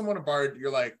call someone a bard,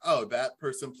 you're like, oh, that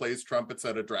person plays trumpets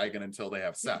at a dragon until they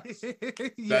have sex.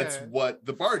 That's what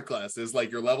the bard class is. Like,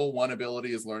 your level 1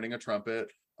 ability is learning a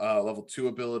trumpet, level 2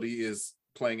 ability is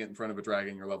playing it in front of a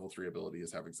dragon, your level 3 ability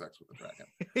is having sex with a dragon.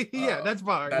 That's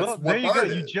bard. Well, there you go.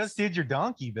 You just did your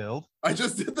donkey build. I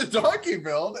just did the donkey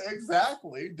build,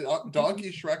 exactly.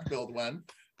 Donkey Shrek build when.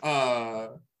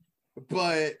 But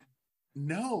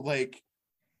no, like,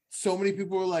 so many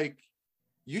people were like,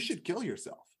 you should kill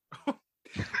yourself.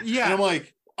 Yeah. And I'm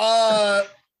like, and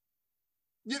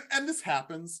this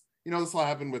happens. You know, this will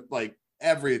happen with like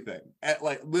everything. At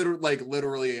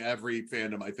literally every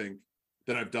fandom, I think,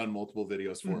 that I've done multiple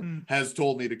videos for has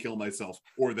told me to kill myself,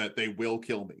 or that they will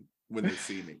kill me when they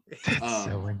see me.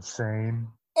 So insane.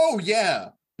 Oh yeah,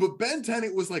 but Ben 10,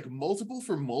 it was like multiple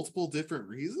for multiple different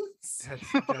reasons. That's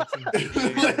Like,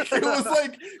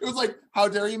 it was like, how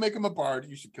dare you make him a bard?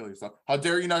 You should kill yourself. How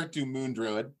dare you not do Moon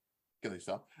Druid? Kill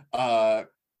yourself. Or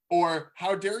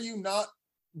how dare you not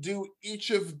do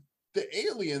each of the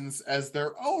aliens as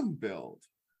their own build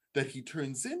that he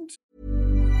turns into?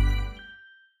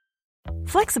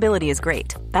 Flexibility is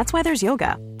great. That's why there's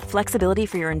yoga. Flexibility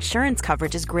for your insurance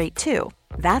coverage is great too.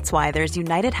 That's why there's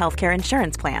United Healthcare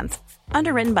Insurance Plans.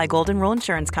 Underwritten by Golden Rule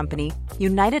Insurance Company,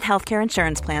 United Healthcare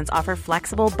Insurance Plans offer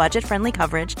flexible, budget-friendly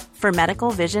coverage for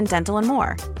medical, vision, dental, and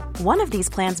more. One of these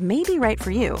plans may be right for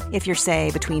you if you're,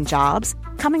 say, between jobs,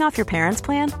 coming off your parents'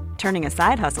 plan, turning a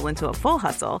side hustle into a full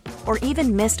hustle, or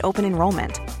even missed open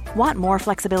enrollment. Want more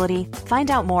flexibility?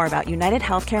 Find out more about United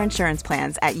Healthcare Insurance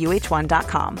Plans at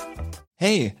uh1.com.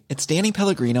 Hey, it's Danny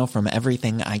Pellegrino from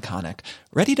Everything Iconic.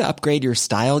 Ready to upgrade your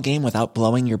style game without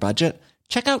blowing your budget?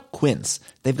 Check out Quince.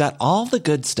 They've got all the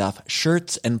good stuff,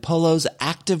 shirts and polos,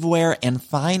 activewear, and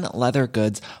fine leather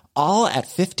goods, all at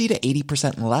 50 to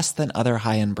 80% less than other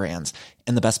high-end brands.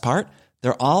 And the best part?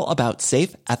 They're all about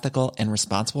safe, ethical, and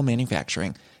responsible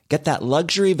manufacturing. Get that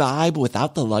luxury vibe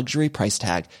without the luxury price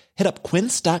tag. Hit up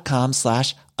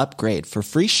quince.com/upgrade for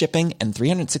free shipping and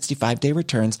 365-day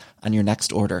returns on your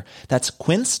next order. That's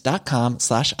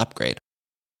quince.com/upgrade.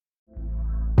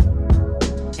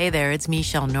 Hey there, it's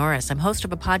Michelle Norris. I'm host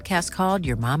of a podcast called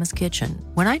Your Mama's Kitchen.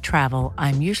 When I travel,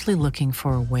 I'm usually looking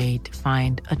for a way to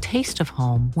find a taste of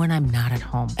home when I'm not at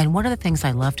home. And one of the things I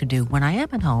love to do when I am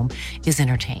at home is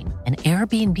entertain. And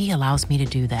Airbnb allows me to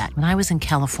do that. When I was in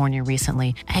California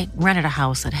recently, I rented a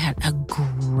house that had a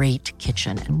great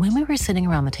kitchen. And when we were sitting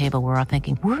around the table, we were all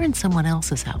thinking, we're in someone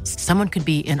else's house. Someone could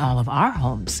be in all of our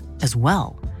homes as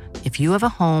well. If you have a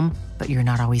home, but you're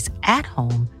not always at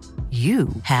home, you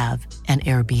have an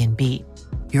Airbnb.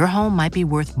 Your home might be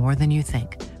worth more than you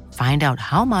think. Find out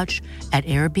how much at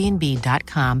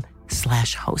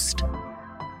airbnb.com/host.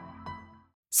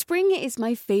 Spring is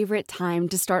my favorite time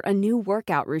to start a new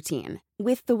workout routine.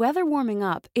 With the weather warming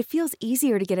up, it feels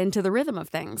easier to get into the rhythm of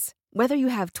things. Whether you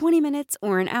have 20 minutes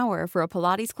or an hour for a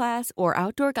Pilates class or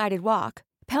outdoor guided walk,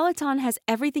 Peloton has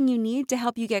everything you need to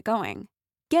help you get going.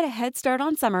 Get a head start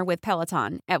on summer with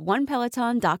Peloton at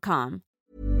onepeloton.com.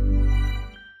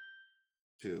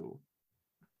 Too,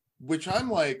 which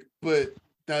I'm like, but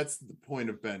that's the point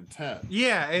of Ben 10.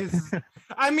 Yeah,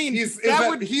 I mean,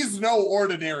 he's no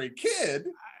ordinary kid.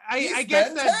 I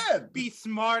guess that'd be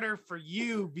smarter for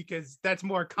you because that's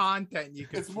more content you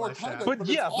can. It's more content, but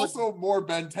it's also more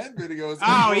Ben 10 videos.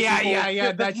 Oh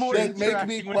yeah. That's more that make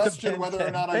me question whether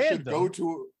or not I should go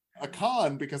to a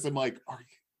con because I'm like,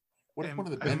 what if one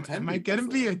of the Ben 10? Am I gonna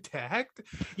be attacked?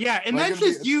 Yeah, and that's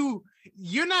just you.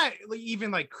 You're not even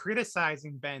like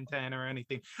criticizing Ben 10 or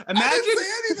anything. Imagine, I didn't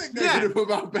say anything negative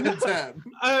about Ben 10.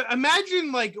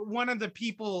 Imagine like one of the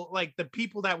people, like the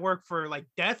people that work for like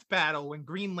Death Battle when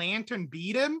Green Lantern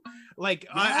beat him. Like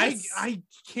yes. I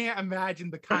can't imagine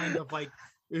the kind of like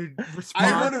response.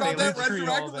 I wrote about that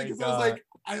retroactively because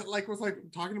I was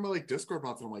talking to my like Discord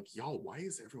bots and I'm like, y'all, why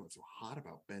is everyone so hot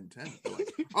about Ben 10? They're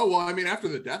like, oh well, I mean, after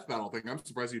the Death Battle thing, I'm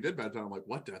surprised you did Ben 10. I'm like,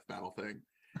 what Death Battle thing?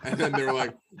 And then they were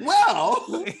like,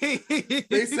 well,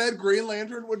 they said Green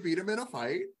Lantern would beat him in a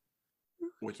fight,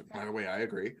 which by the way, I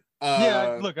agree.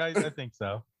 Yeah, look, I think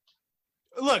so.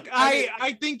 Look,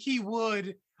 I think he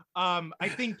would. I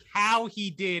think how he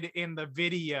did in the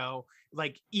video,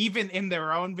 like even in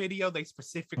their own video, they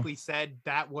specifically said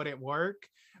that wouldn't work.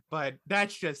 but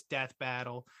that's just Death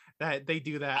Battle. That they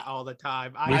do that all the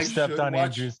time. We stepped on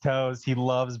Andrew's toes. He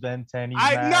loves Ben 10.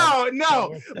 No.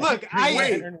 Look,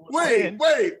 wait.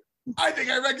 I think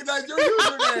I recognize your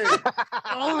username.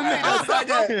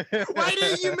 Why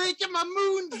didn't you make him a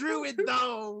moon druid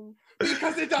though?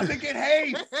 Because it doesn't get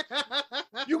haste.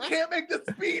 You can't make the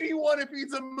speedy one if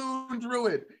he's a moon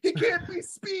druid. He can't be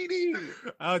speedy.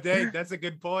 Oh, dang, that's a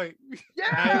good point.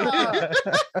 Yeah.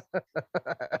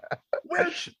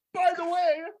 Which, by the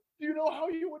way, do you know how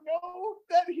you would know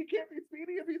that he can't be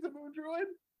speedy if he's a moon druid?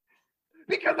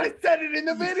 Because I said it in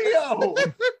the video.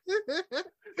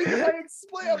 Because I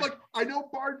explained, I'm like, I know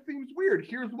Bard seems weird.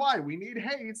 Here's why. We need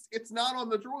haste. It's not on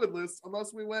the druid list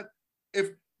unless we went, if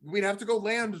we'd have to go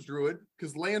land druid,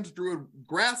 because land druid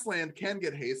grassland can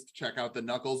get haste. Check out the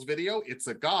Knuckles video. It's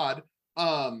a god.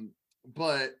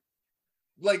 But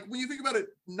like when you think about it,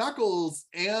 Knuckles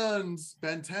and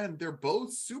Ben 10, they're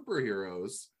both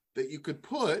superheroes that you could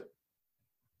put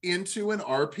into an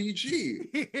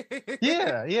RPG.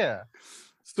 Yeah.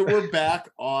 So we're back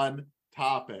on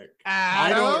topic.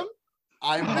 Adam?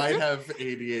 I might have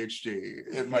ADHD.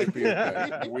 It might be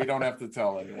a thing. We don't have to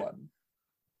tell anyone.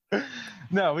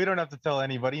 No, we don't have to tell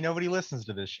anybody. Nobody listens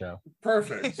to this show.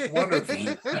 Perfect. Wonderful.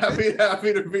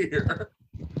 happy to be here.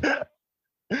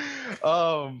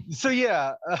 So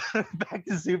yeah, back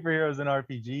to superheroes and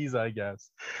RPGs, I guess.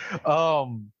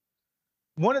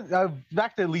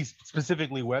 Back to at least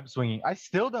specifically web swinging, I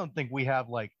still don't think we have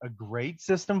like a great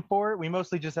system for it. We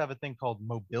mostly just have a thing called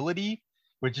mobility,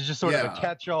 which is just sort of a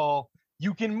catch-all.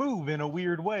 You can move in a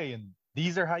weird way, and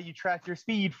these are how you track your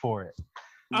speed for it.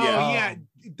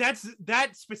 That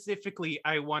specifically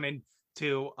I wanted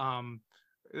to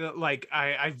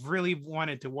I've really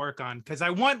wanted to work on, because I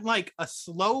want like a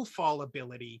slow fall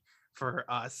ability for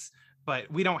us,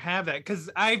 but we don't have that, because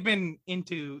I've been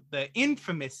into the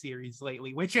Infamous series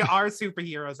lately, which are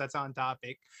superheroes that's on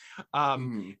topic.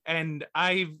 And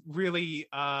I'm really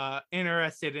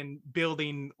interested in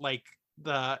building like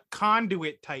the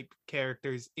conduit type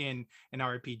characters in an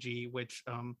RPG, which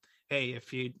hey,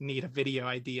 if you need a video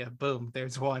idea, boom,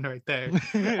 there's one right there.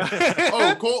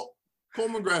 Cole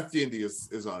McGrath D&D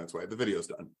is on its way. The video's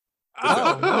done.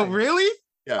 Oh, really?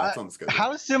 Yeah, it's on the schedule.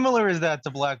 How similar is that to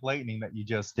Black Lightning that you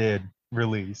just did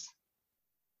release?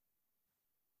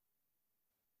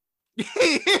 These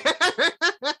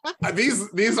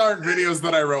aren't videos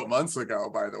that I wrote months ago,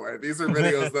 by the way. These are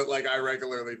videos that like I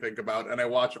regularly think about, and I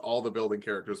watch all the building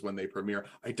characters when they premiere.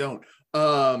 I don't.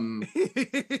 I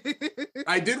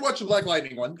did watch the Black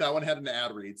Lightning one. That one had an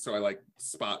ad read, so I like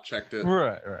spot checked it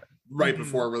right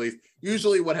before release.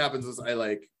 Usually what happens is I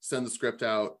like send the script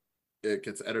out, it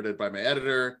gets edited by my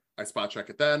editor, I spot check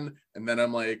it then, and then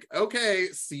I'm like, okay,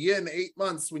 see you in 8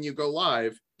 months when you go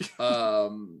live.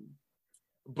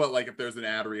 But like if there's an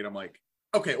ad read, I'm like,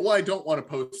 okay, well, I don't want to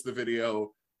post the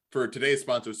video for today's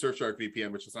sponsor, Surfshark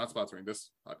VPN, which is not sponsoring this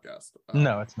podcast.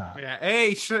 No, it's not. Yeah,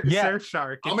 hey,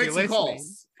 Surfshark. I'll make some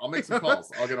calls. I'll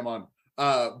get them on.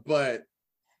 But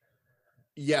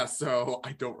yeah, so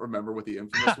I don't remember what the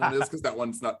Infamous one is, because that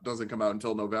one's doesn't come out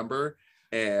until November,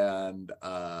 and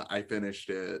I finished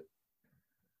it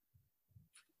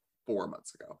 4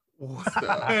 months ago. So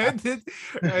it's good.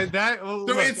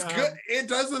 It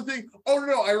does the thing. Oh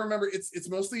no, I remember. It's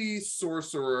mostly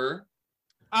sorcerer.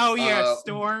 Oh yeah,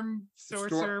 Storm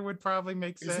Sorcerer would probably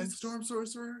make sense. Is it Storm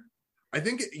Sorcerer? I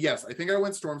think yes. I think I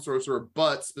went Storm Sorcerer,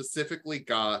 but specifically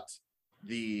got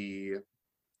the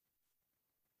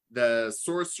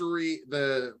sorcery,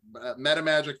 the meta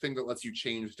magic thing that lets you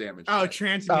change damage.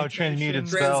 Transmuted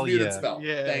spell.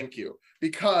 Yeah. Thank you.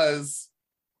 Because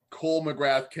Cole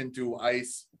McGrath can do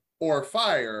ice or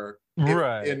fire.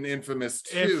 In Infamous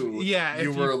 2,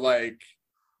 you were like,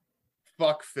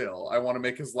 fuck Phil, I want to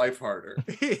make his life harder.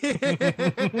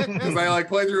 Because I like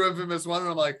played through Infamous 1 and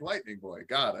I'm like, Lightning Boy,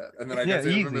 got it. And then I got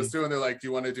to Infamous 2 and they're like, do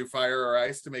you want to do fire or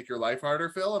ice to make your life harder,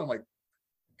 Phil? And I'm like,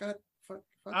 God, fuck.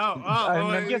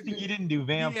 I'm guessing you didn't do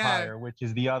vampire, which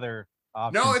is the other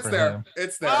option. No, it's there. Him.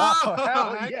 It's there.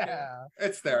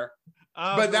 It's there.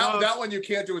 But that one you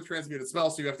can't do with transmuted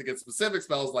spells, so you have to get specific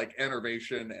spells like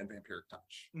Enervation and Vampiric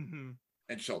Touch and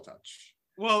Chill Touch.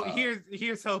 Well,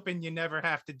 here's hoping you never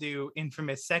have to do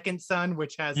Infamous Second Son,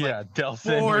 which has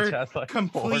Delsin, four which has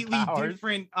completely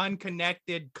different,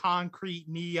 unconnected concrete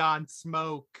neon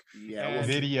smoke. Yeah,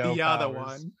 video. The other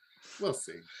one. We'll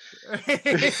see.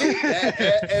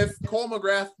 If Cole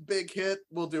McGrath big hit,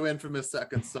 we'll do Infamous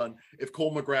Second Son. If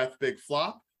Cole McGrath big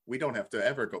flop, we don't have to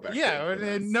ever go back.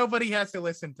 Nobody has to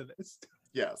listen to this.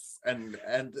 Yes, and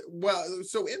well,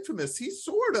 so Infamous, he's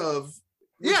sort of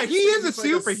he is a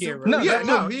superhero.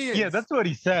 That's what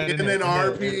he said in an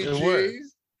RPG.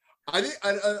 I think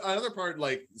another part,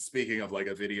 like speaking of like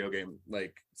a video game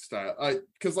like style,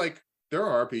 because like there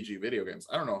are RPG video games.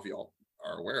 I don't know if y'all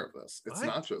are aware of this. It's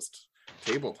not just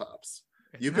tabletops.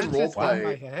 You can role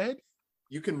play.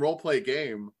 You can role play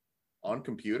game on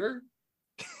computer.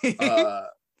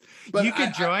 But you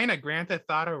could join a Grand Theft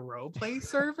Auto roleplay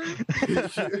server.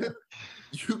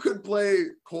 You could play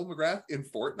Cole McGrath in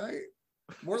Fortnite,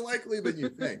 more likely than you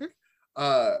think.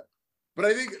 But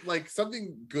I think like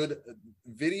something good,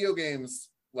 video games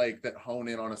like that hone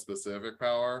in on a specific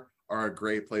power are a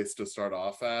great place to start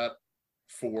off at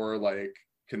for like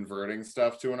converting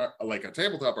stuff to like a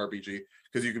tabletop RPG,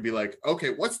 because you could be like, okay,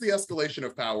 what's the escalation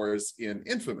of powers in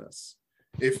Infamous?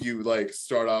 If you like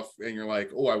start off and you're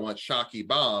like, oh, I want Shocky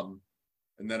Bomb,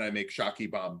 and then I make Shocky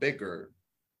Bomb bigger,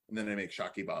 and then I make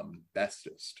Shocky Bomb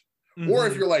bestest. Or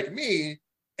if you're like me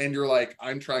and you're like,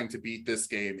 I'm trying to beat this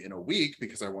game in a week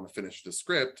because I want to finish the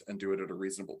script and do it at a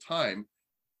reasonable time,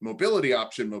 mobility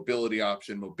option, mobility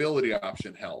option, mobility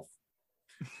option, health.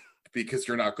 Because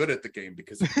you're not good at the game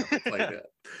because you've never played it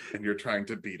and you're trying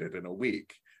to beat it in a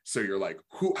week. So you're like,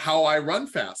 how I run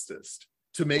fastest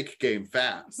to make game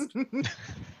fast.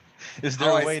 Is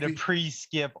there a way to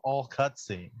pre-skip all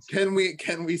cutscenes? Can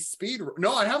we speed?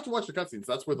 No, I have to watch the cutscenes.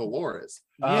 That's where the lore is.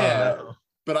 Yeah.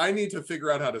 But I need to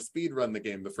figure out how to speed run the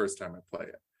game the first time I play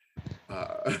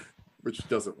it, which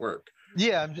doesn't work.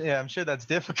 Yeah, I'm sure that's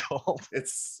difficult.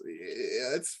 It's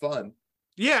fun.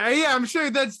 Yeah, I'm sure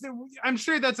that's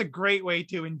a great way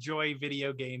to enjoy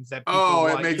video games. That people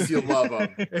it makes you love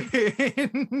them.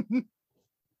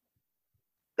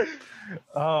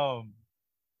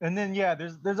 And then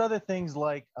there's other things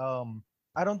like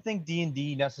I don't think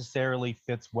D&D necessarily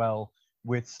fits well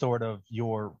with sort of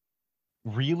your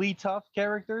really tough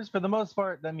characters. For the most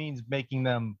part, that means making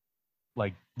them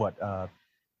like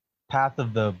Path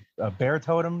of the Bear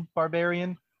Totem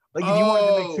Barbarian. Like if you wanted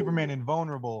to make Superman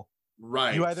invulnerable,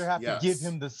 right? You either have to give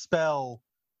him the spell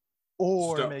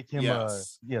or make him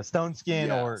stone skin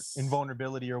or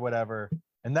invulnerability or whatever,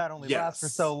 and that only lasts for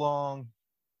so long.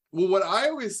 Well, what I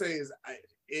always say is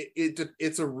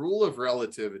it's a rule of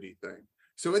relativity thing.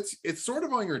 So it's sort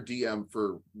of on your DM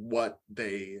for what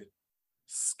they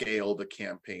scale the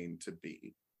campaign to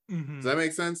be. Does that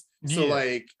make sense? Yeah. So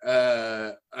like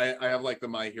I have like the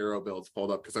My Hero builds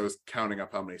pulled up because I was counting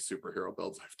up how many superhero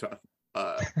builds I've done.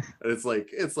 And it's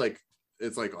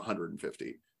like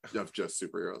 150 of just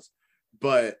superheroes.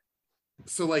 But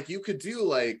so like you could do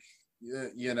like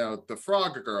the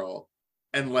Frog Girl,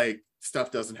 and like stuff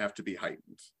doesn't have to be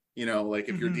heightened. Like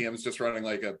if your DM's just running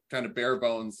like a kind of bare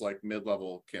bones like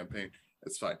mid-level campaign,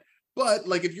 it's fine. But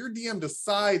like if your DM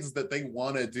decides that they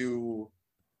want to do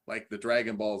like the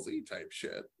Dragon Ball Z type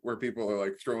shit where people are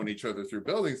like throwing each other through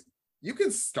buildings, you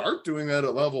can start doing that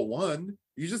at level 1.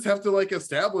 You just have to like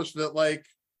establish that like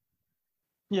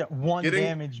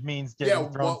damage means getting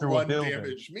thrown through a building.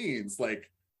 Damage means like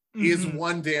is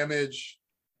 1 damage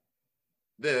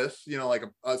this, like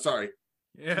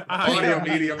audio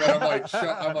medium, and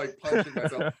I'm like punching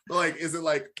myself. But like, is it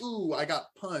like, ooh, I got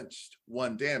punched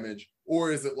 1 damage,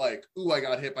 or is it like, ooh, I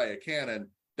got hit by a cannon?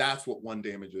 That's what 1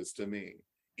 damage is to me.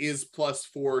 Is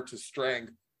 +4 to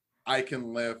strength. I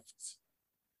can lift,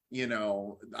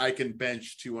 I can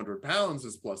bench 200 pounds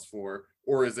is +4,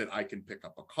 or is it I can pick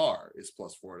up a car is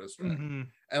 +4 to strength?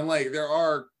 And like there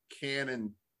are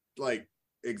canon like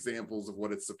examples of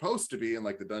what it's supposed to be in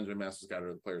like the Dungeon Master's Guide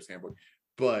or the Player's Handbook,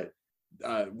 but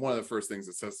one of the first things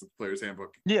it says in the Player's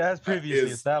Handbook, as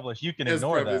previously established, you can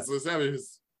ignore that.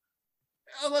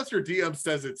 Unless your DM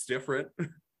says it's different.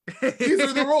 These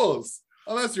are the rules.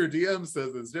 Unless your DM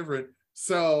says it's different.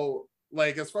 So,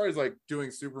 like, as far as like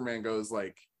doing Superman goes,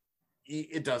 like,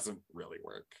 it doesn't really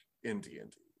work in D&D.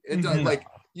 It does like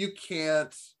you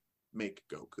can't make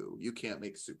Goku. You can't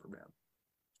make Superman.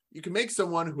 You can make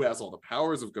someone who has all the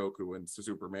powers of Goku and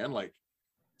Superman, like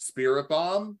Spirit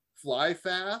Bomb, fly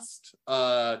fast,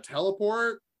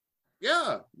 teleport.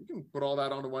 Yeah, you can put all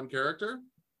that onto one character.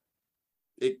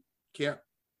 It can't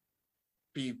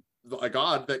be a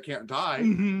god that can't die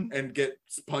and get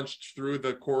punched through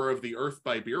the core of the earth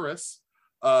by Beerus.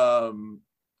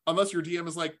 Unless your DM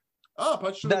is like,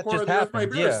 punch through the core of the earth by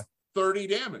Beerus, 30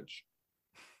 damage.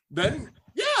 Then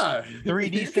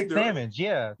 3d6 damage.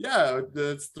 Yeah,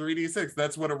 that's 3d6.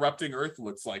 That's what erupting earth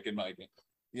looks like in my game.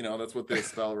 That's what this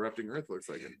spell erupting earth looks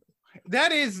like.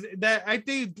 I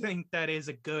do think that is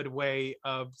a good way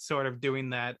of sort of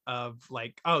doing that, of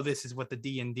like, this is what the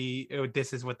D&D, or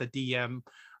this is what the DM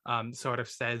sort of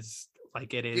says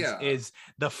like it is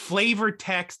the flavor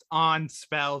text on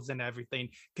spells and everything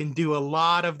can do a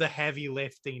lot of the heavy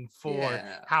lifting for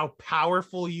how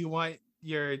powerful you want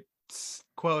your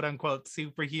quote unquote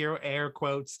superhero, air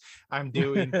quotes. I'm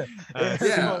doing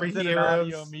superhero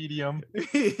audio medium.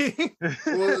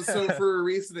 Well, so for a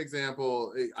recent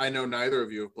example, I know neither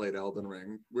of you have played Elden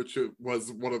Ring, which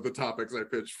was one of the topics I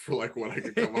pitched for like what I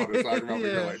could come on and talk about. Yeah.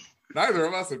 But you're like, neither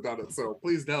of us have done it, so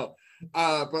please don't.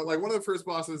 But like one of the first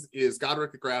bosses is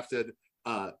Godric the Grafted.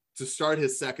 To start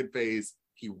his second phase,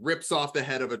 he rips off the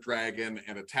head of a dragon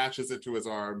and attaches it to his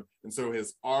arm, and so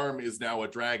his arm is now a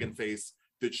dragon face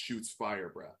that shoots fire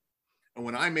breath. And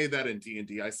when I made that in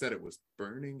D&D, I said it was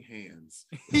burning hands.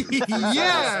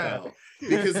 Yeah,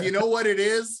 because you know what it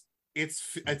is?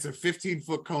 It's a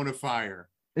 15-foot cone of fire.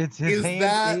 It's his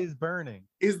hand is burning.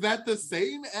 Is that the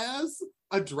same as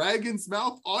a dragon's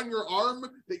mouth on your arm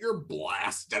that you're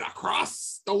blasted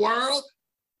across the world?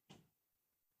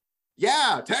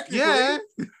 Yeah, technically. Yeah.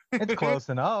 It's close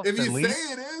enough. If you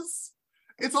say it is,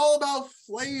 it's all about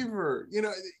flavor. You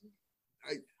know,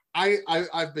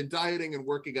 I've been dieting and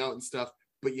working out and stuff,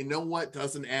 but you know what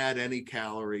doesn't add any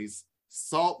calories?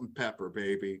 Salt and pepper,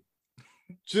 baby.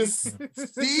 Just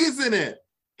season it.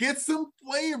 Get some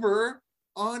flavor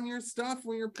on your stuff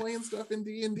when you're playing stuff in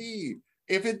D&D.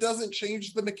 If it doesn't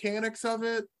change the mechanics of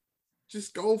it,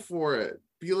 just go for it.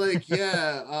 Be like,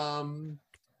 yeah,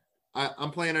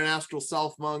 I'm playing an Astral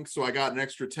Self Monk, so I got an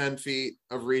extra 10 feet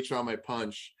of reach on my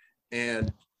punch.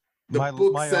 And the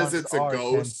book says it's a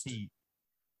ghost,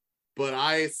 but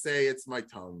I say it's my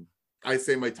tongue. I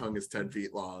say my tongue is 10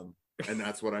 feet long, and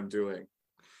that's what I'm doing.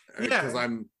 Because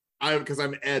I'm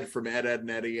Ed from Ed, Ed, and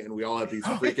Eddie, and we all have these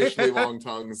freakishly long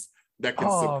tongues that can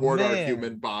support our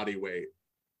human body weight.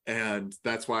 And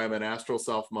that's why I'm an Astral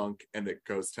Self Monk, and it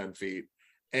goes 10 feet.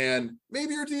 And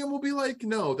maybe your DM will be like,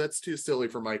 no, that's too silly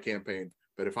for my campaign.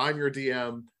 But if I'm your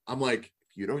DM, I'm like,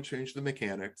 if you don't change the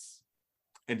mechanics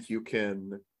and you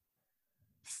can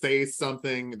say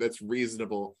something that's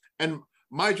reasonable. And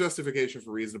my justification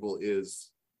for reasonable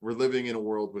is we're living in a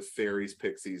world with fairies,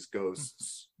 pixies,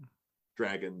 ghosts,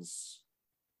 dragons.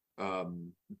 I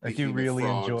do really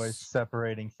enjoy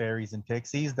separating fairies and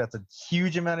pixies. That's a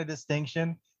huge amount of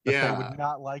distinction. But they would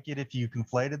not like it if you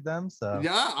conflated them. So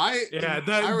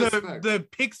the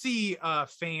pixie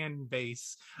fan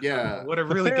base would have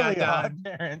really got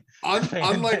done.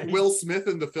 Unlike Will Smith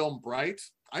in the film Bright,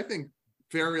 I think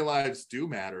fairy lives do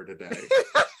matter today.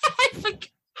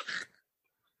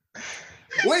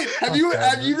 Wait, have you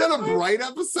done a Bright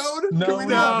episode? No, can we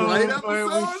do a Bright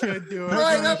episode? We should do it.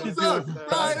 Bright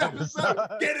episode.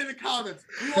 Get in the comments.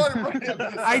 We want a Bright episode.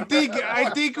 I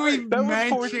think we've mentioned.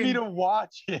 Forced me to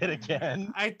watch it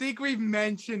again. I think we've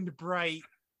mentioned Bright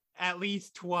at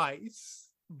least twice,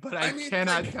 but I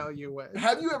cannot tell you when.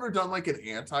 Have you ever done like an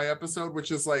anti-episode,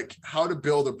 which is like how to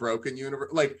build a broken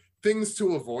universe, like things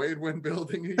to avoid when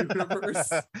building a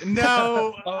universe?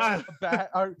 No,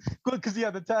 because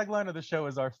the tagline of the show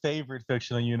is our favorite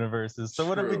fictional universes. So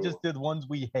what if we just did ones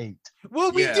we hate?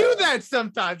 Well, we do that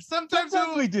sometimes. Sometimes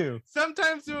we do.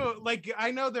 Sometimes like I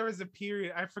know there was a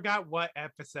period, I forgot what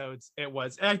episodes it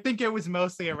was. I think it was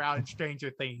mostly around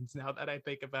Stranger Things. Now that I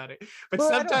think about it, but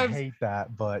sometimes I don't hate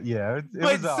that. But yeah,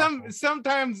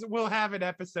 sometimes we'll have an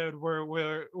episode where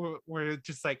we're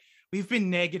just like, we've been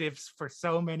negatives for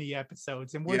so many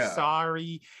episodes, and we're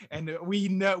sorry, and we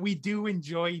know we do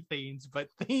enjoy things, but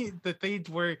the things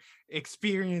we're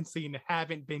experiencing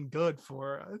haven't been good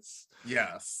for us.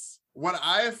 Yes. What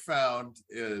I have found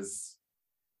is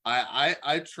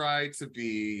I try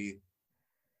to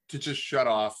just shut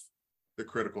off the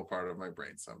critical part of my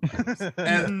brain sometimes.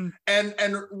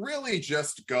 and really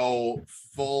just go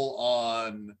full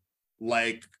on,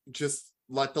 like, just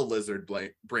let the lizard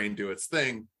brain do its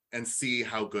thing and see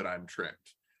how good I'm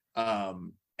tricked.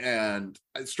 And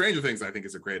Stranger Things, I think,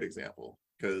 is a great example,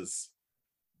 because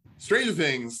Stranger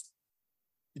Things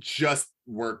just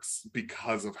works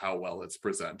because of how well it's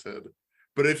presented.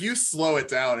 But if you slow it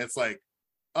down, it's like,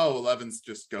 oh, Eleven's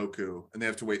just Goku, and they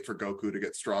have to wait for Goku to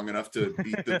get strong enough to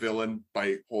beat the villain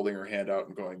by holding her hand out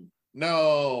and going,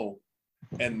 no.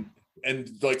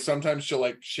 And like sometimes she'll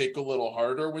like shake a little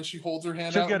harder when she holds her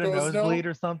hand out. She'll get a nosebleed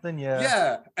or something.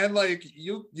 Yeah. And like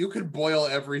you could boil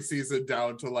every season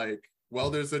down to like, well,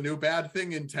 there's a new bad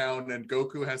thing in town, and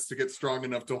Goku has to get strong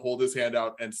enough to hold his hand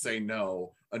out and say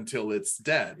no until it's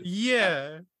dead.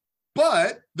 Yeah.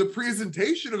 But the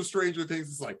presentation of Stranger Things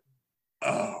is like,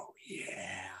 oh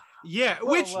yeah. Yeah,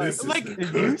 which like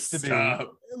it used to be.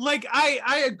 like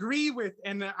I agree with,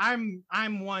 and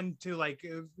I'm one to like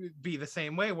be the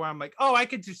same way where I'm like, oh, I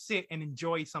could just sit and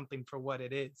enjoy something for what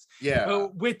it is. Yeah.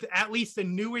 But with at least the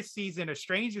newest season of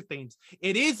Stranger Things,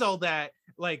 it is all that,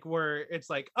 like, where it's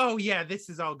like, oh yeah, this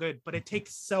is all good, but it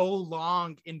takes so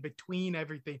long in between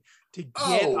everything to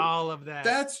get all of that.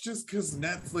 That's just because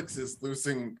Netflix is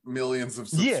losing millions of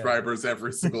subscribers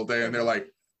every single day, and they're like,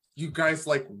 you guys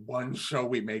like one show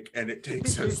we make and it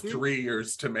takes us 3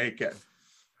 years to make it.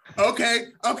 Okay.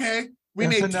 We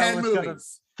made 10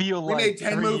 movies. We made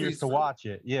 10 movies to watch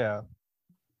it. Yeah.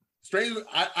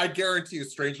 I guarantee you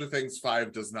Stranger Things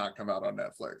 5 does not come out on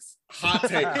Netflix. Hot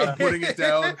take. I'm putting it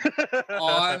down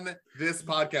on this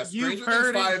podcast. Stranger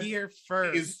Things 5 here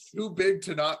first. Is too big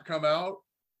to not come out.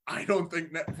 I don't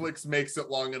think Netflix makes it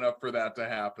long enough for that to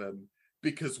happen.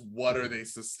 Because what are they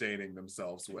sustaining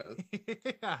themselves with?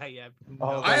 I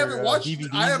haven't watched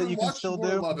DVDs I haven't that you can watched still more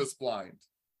do? Love is Blind.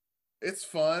 It's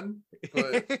fun,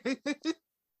 but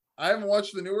I haven't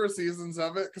watched the newer seasons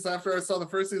of it because after I saw the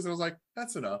first season, I was like,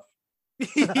 that's enough.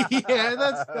 Yeah,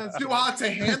 that's too hot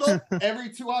to handle. Every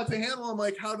too hot to handle. I'm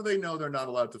like, how do they know they're not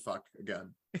allowed to fuck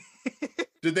again?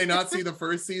 Did they not see the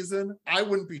first season? I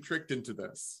wouldn't be tricked into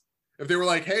this. If they were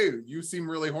like, hey, you seem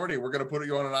really horny, we're going to put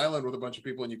you on an island with a bunch of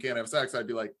people and you can't have sex, I'd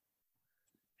be like,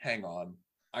 hang on.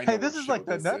 Hey, this is like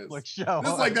the Netflix show.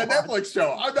 This is like the Netflix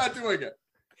show. I'm not doing it.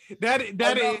 I'm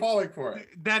not falling for it.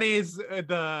 That is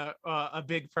a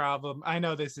big problem. I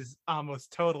know this is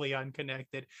almost totally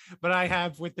unconnected, but I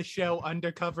have with the show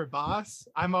Undercover Boss.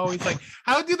 I'm always like,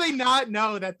 how do they not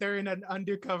know that they're in an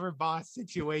undercover boss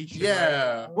situation?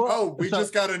 Yeah. Right? We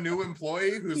just got a new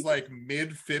employee who's like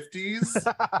mid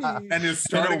 50s and is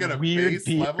starting at a base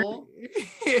level,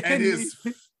 and his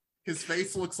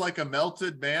face looks like a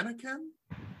melted mannequin.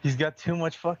 He's got too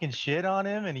much fucking shit on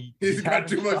him, and he's got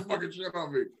too much fucking shit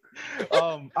on me.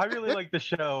 I really like the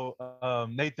show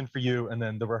Nathan For You, and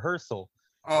then The Rehearsal.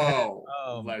 Oh,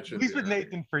 at least with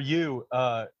Nathan For You,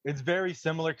 it's very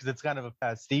similar because it's kind of a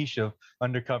pastiche of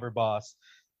Undercover Boss.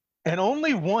 And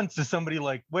only once is somebody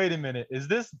like, wait a minute, is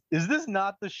this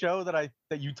not the show that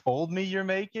you told me you're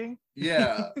making?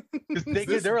 Yeah.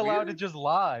 Because they're allowed to just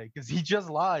lie, because he just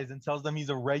lies and tells them he's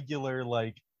a regular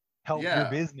like help your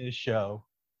business show.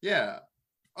 Yeah.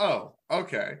 Oh,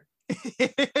 okay.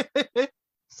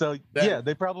 So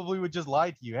they probably would just lie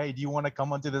to you. Hey, do you want to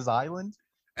come onto this island?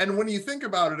 And when you think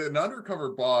about it, an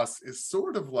undercover boss is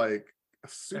sort of like a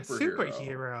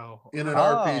superhero in an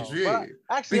RPG. Well,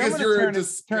 actually, because I'm going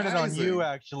to turn it on you.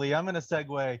 Actually, I'm going to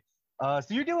segue.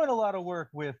 So you're doing a lot of work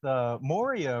with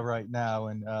Moria right now,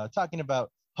 and talking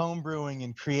about homebrewing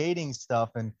and creating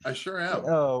stuff. And I sure am.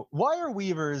 Wire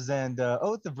Weavers and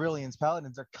Oath of Brilliance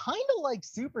Paladins are kind of like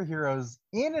superheroes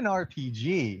in an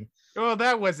RPG. Well,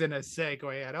 that wasn't a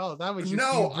segue at all. That was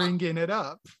just you bringing it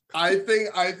up. I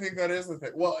think that is the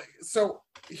thing. Well, so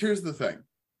here's the thing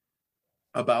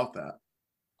about that.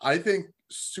 I think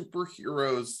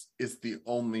superheroes is the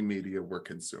only media we're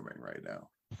consuming right now.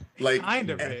 Like kind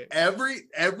of it.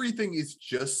 Everything is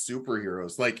just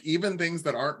superheroes. Like even things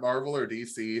that aren't Marvel or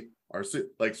DC are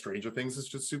like Stranger Things is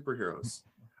just superheroes.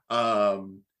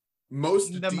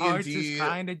 Most D&D is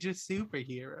kind of just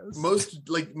superheroes.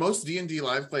 Most D&D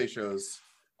live play shows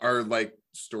are like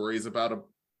stories about a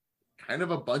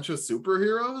bunch of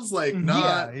superheroes. Like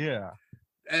not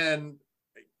and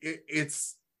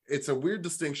it's a weird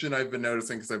distinction I've been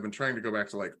noticing because I've been trying to go back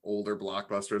to like older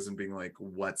blockbusters and being like,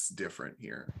 what's different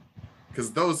here?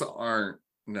 Because those aren't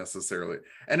necessarily,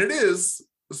 and it is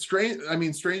strange. I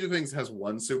mean, Stranger Things has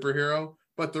one superhero,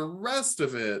 but the rest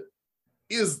of it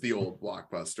is the old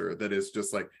blockbuster that is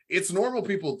just like, it's normal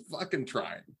people fucking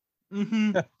trying.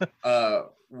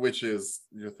 Which is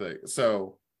your thing.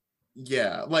 So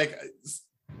yeah, it's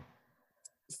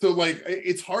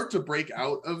hard to break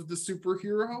out of the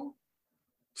superhero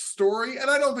story, and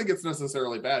I don't think it's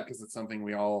necessarily bad because it's something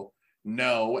we all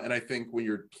know. And I think when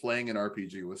you're playing an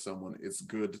RPG with someone, it's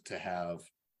good to have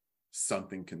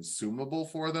something consumable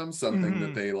for them, something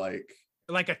that they like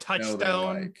a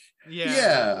touchstone.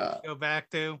 Go back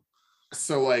to.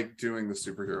 So like doing the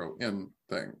superhero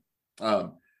thing,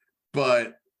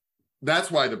 but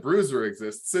that's why the Bruiser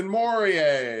exists in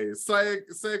Moria,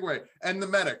 segue, and the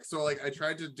medic. So like I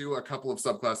tried to do a couple of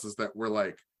subclasses that were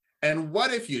like, and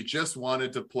what if you just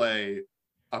wanted to play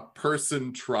a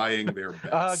person trying their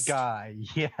best? A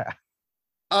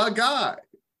guy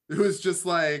who's just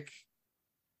like,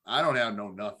 I don't have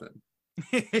nothing.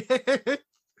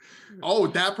 Oh,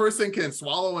 that person can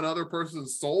swallow another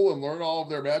person's soul and learn all of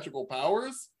their magical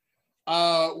powers?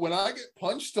 When I get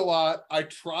punched a lot, I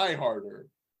try harder.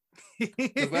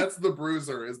 That's the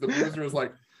Bruiser. The Bruiser is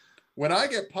like, when I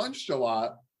get punched a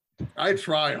lot, I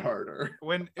try harder.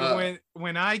 When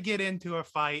I get into a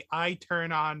fight, I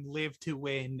turn on Live to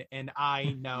Win, and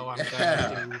I know I'm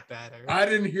gonna do better. I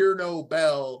didn't hear no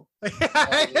bell.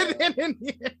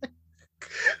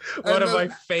 One of my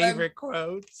favorite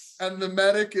quotes. And the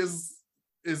medic is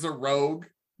a rogue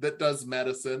that does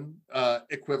medicine,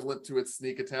 equivalent to its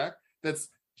sneak attack. That's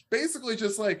basically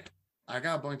just like, I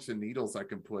got a bunch of needles I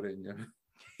can put in you.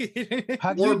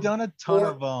 Have you done a ton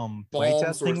of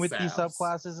playtesting with these salves.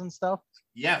 subclasses and stuff?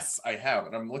 Yes, I have,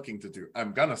 and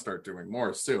I'm gonna start doing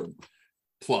more soon.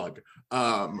 Plug.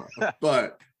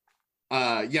 But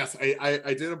yes,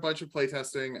 I did a bunch of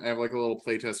playtesting. I have like a little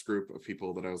playtest group of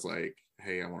people that I was like,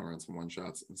 hey, I want to run some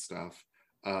one-shots and stuff.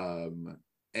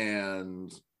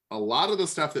 And a lot of the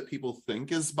stuff that people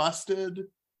think is busted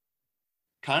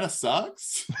kind of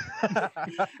sucks.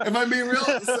 If I'm being real,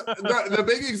 the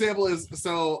big example is,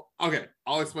 okay,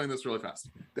 I'll explain this really fast.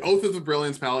 The Oath of the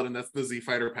Brilliance Paladin, that's the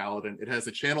Z-Fighter Paladin. It has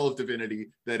a channel of divinity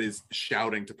that is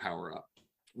shouting to power up,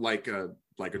 like a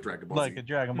Dragon Ball Z. Like a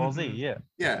Dragon Ball Z, yeah.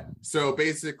 Yeah, so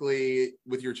basically,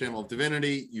 with your channel of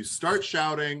divinity, you start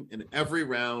shouting, and every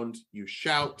round you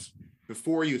shout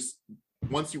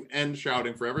once you end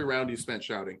shouting, for every round you spent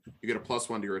shouting, you get a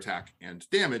 +1 to your attack and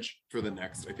damage for the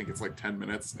next, I think it's like 10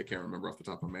 minutes. I can't remember off the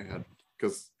top of my head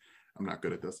because I'm not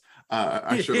good at this.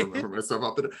 I should remember myself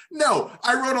off the... No,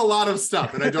 I wrote a lot of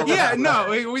stuff and I don't remember. Yeah, no,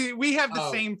 we have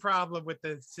the same problem with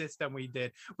the system we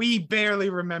did. We barely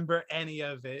remember any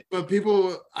of it. But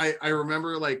people, I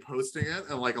remember like posting it,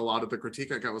 and like a lot of the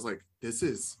critique I got was like, this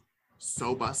is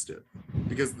so busted.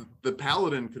 Because the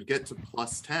Paladin could get to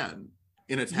 +10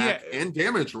 in attack and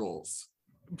damage rolls,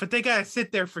 but they gotta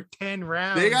sit there for 10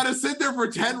 rounds. They gotta sit there for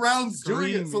 10 rounds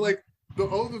doing it. So like the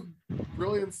Oath of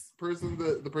Brilliance person,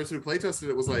 the person who playtested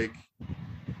it was like,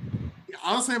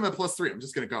 honestly, I'm at +3. I'm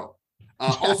just gonna go.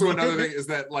 Also, another thing is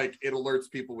that like it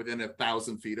alerts people within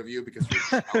 1,000 feet of you because you're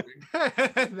shouting.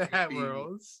 That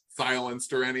rules.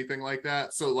 Silenced or anything like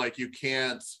that. So like you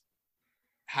can't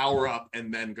power up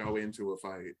and then go into a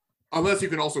fight unless you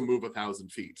can also move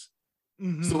 1,000 feet.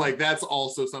 Mm-hmm. So like that's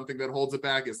also something that holds it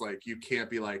back, is like you can't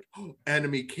be like, oh,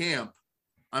 enemy camp,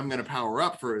 I'm gonna power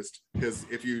up first, because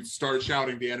if you start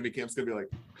shouting, the enemy camp's gonna be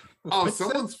like, oh,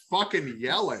 someone's fucking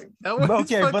yelling.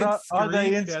 Okay, but are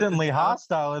they instantly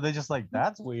hostile? Or are they just like,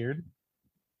 that's weird?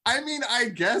 I mean, I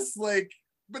guess like,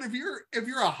 but if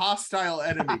you're a hostile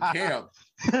enemy camp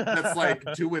that's like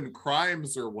doing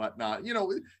crimes or whatnot, you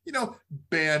know,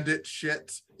 bandit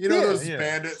shit, those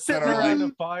bandits that are around like,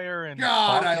 the fire and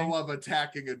God, talking. I love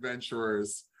attacking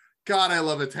adventurers. God, I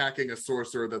love attacking a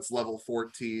sorcerer that's level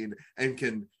 14 and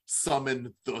can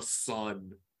summon the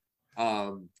sun.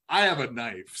 I have a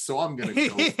knife, so I'm gonna go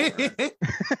for it.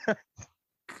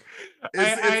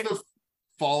 It's the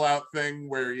Fallout thing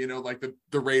where like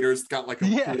the Raiders got like a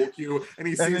pool cue, and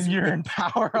he sees, and then you're in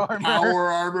power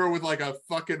armor with like a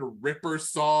fucking ripper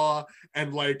saw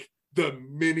and like the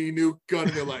mini nuke gun,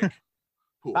 and you're like,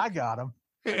 cool. I got him.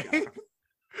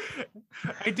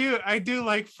 I do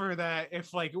like for that,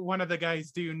 if like one of the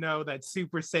guys do know that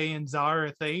Super Saiyans are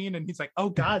a thing, and he's like, oh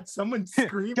god, someone's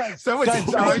screaming. You're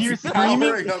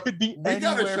screaming. It could be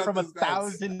anywhere from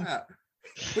 1,000.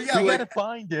 But yeah, we like, gotta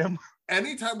find him.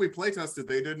 Anytime we play tested,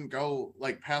 they didn't go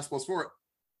like past +4,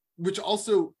 which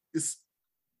also is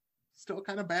still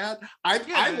kind of bad.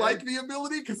 I like the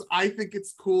ability because I think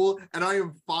it's cool, and I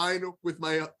am fine with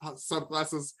my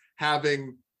subclasses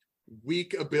having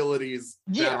weak abilities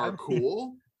that are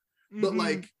cool. But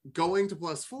like going to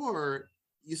 +4,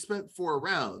 you spent 4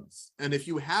 rounds, and if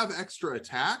you have extra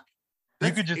attack,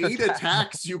 that's you could just 8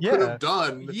 attacks you could have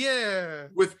done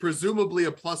with presumably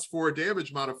a +4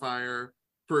 damage modifier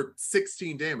for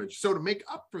 16 damage. So to make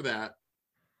up for that,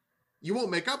 you won't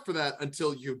make up for that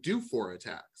until you do 4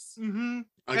 attacks again,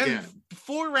 and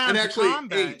 4 rounds, and actually of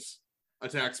combat. 8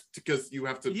 attacks, because you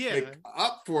have to make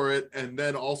up for it and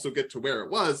then also get to where it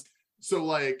was. So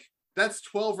like that's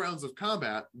 12 rounds of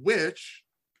combat, which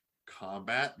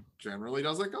combat generally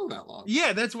doesn't go that long.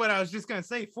 Yeah, that's what I was just gonna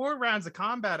say. 4 rounds of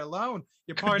combat alone,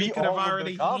 your party could have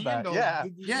already handled.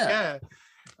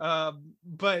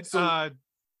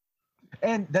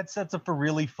 And that sets up for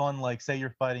really fun, like say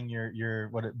you're fighting your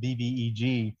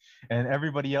BBEG, and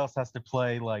everybody else has to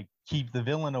play like keep the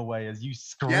villain away as you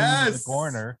scream in the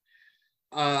corner.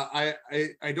 I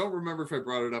don't remember if I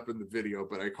brought it up in the video,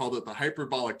 but I called it the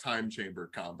hyperbolic time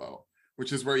chamber combo,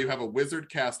 which is where you have a wizard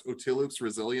cast Otiluke's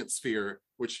resilient sphere,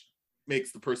 which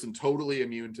makes the person totally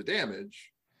immune to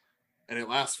damage, and it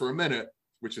lasts for a minute.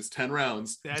 which is 10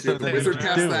 rounds. That's So the wizard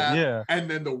casts that, yeah. and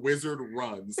then the wizard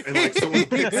runs, and like someone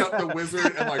picks up the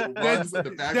wizard and like runs. And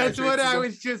the bad guy That's what chases I them.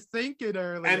 was just thinking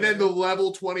earlier. And then the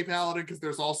level 20 paladin, because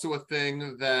there's also a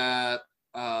thing that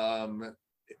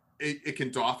it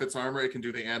can doff its armor. It can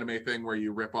do the anime thing where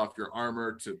you rip off your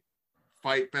armor to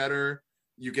fight better.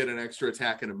 You get an extra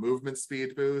attack and a movement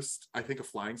speed boost. I think a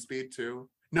flying speed too.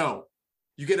 No,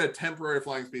 you get a temporary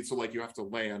flying speed, so like you have to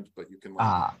land, but you can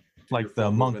like the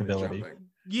monk ability.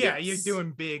 Yeah, Yes. you're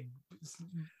doing big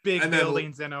And then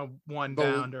buildings in a one the-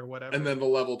 bound or whatever. And then the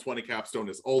level 20 capstone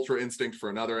is Ultra Instinct for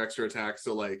another extra attack.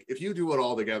 So like if you do it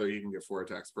all together, you can get 4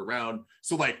 attacks per round.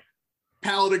 So like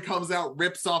Paladin comes out,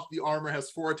 rips off the armor,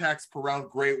 has 4 attacks per round,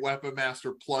 great weapon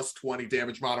master, plus 20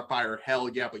 damage modifier. Hell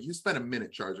yeah, but you spent a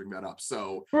minute charging that up.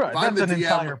 So Right, if I'm that's the an DM,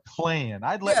 entire plan.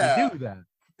 I'd let you do that.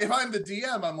 if I'm the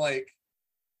DM, I'm like,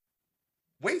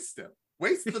 waste him.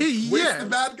 Waste the Yeah.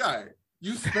 bad guy.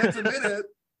 You spent a minute,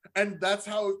 and that's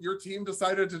how your team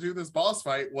decided to do this boss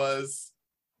fight was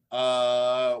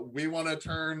we want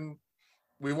to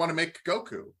make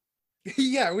Goku.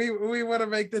 Yeah, we want to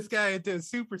make this guy into a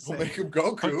Super We'll Saiyan. make him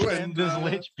Goku. Can And this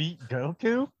lich beat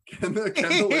Goku? can the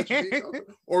lich beat Goku?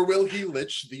 Or will he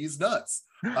lich these nuts?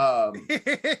 Nice.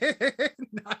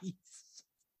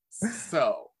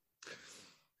 So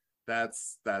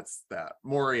that's that.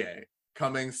 Morie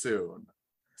coming soon.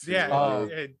 to Yeah,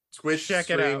 a Twitch check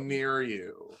it stream out. near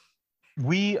you.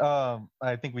 We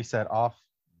I think we said off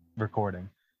recording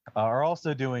are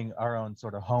also doing our own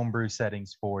sort of homebrew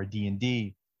settings for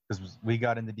D&D, because we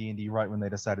got into D&D right when they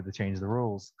decided to change the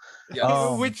rules.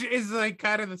 Yeah, Which is like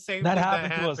kind of the same That thing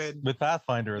happened to us with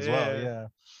Pathfinder as well. Yeah.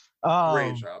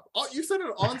 great job. Oh, you said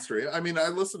it on stream. I mean, I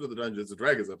listened to the Dungeons and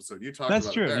Dragons episode. You talked That's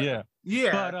about true. it there. Yeah.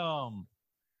 Yeah. But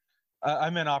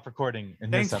I meant off recording in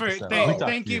Thanks this for episode.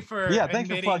 thank you for thanks for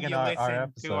admitting plugging you our listen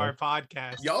episode. to our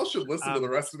podcast. Y'all should listen to the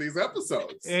rest of these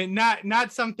episodes. And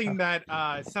not something that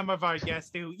some of our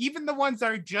guests do, even the ones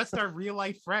that are just our real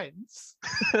life friends.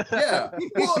 Yeah.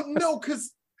 Well, no,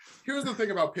 because here's the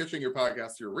thing about pitching your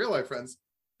podcast to your real life friends.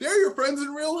 They're your friends in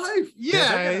real life.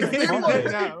 Yeah,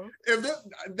 If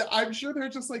I'm sure they're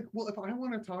just like, well, if I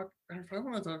want to talk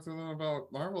to them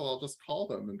about Marvel, I'll just call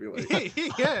them and be like,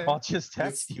 yeah. I'll just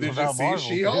text you did about you see Marvel.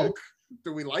 She-Hulk?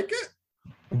 Do we like it?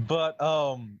 But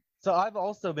so I've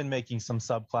also been making some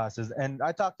subclasses, and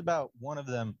I talked about one of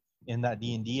them in that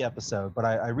D&D episode, but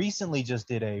I recently just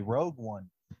did a rogue one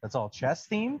that's all chess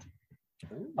themed.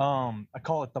 I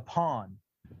call it the Pawn.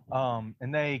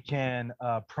 And they can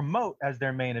promote as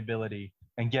their main ability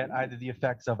and get either the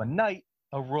effects of a knight,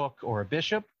 a rook, or a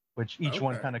bishop, which each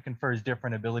one kind of confers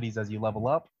different abilities as you level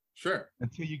up. Sure.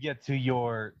 Until you get to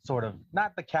your sort of,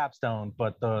 not the capstone,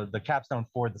 but the capstone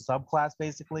for the subclass,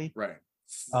 basically. Right.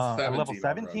 Level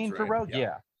 17 rogues, for right? rogue,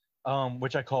 yeah.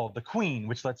 Which I call the Queen,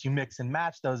 which lets you mix and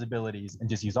match those abilities and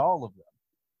just use all of them.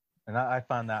 And I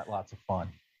found that lots of fun.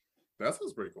 That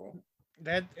sounds pretty cool.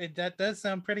 That does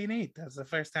sound pretty neat. That's the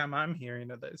first time I'm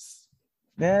hearing of this.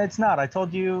 Yeah, it's not. I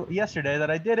told you yesterday that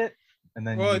I did it, and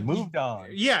then you moved on.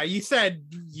 Yeah, you said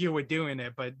you were doing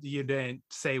it, but you didn't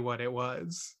say what it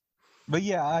was. But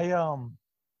yeah,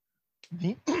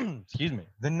 excuse me.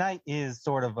 The knight is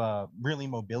sort of really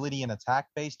mobility and attack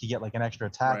based. You get like an extra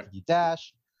attack if you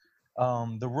dash.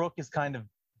 The rook is kind of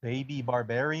baby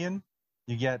barbarian.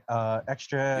 You get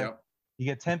extra. Yep. You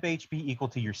get temp HP equal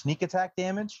to your sneak attack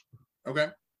damage. Okay.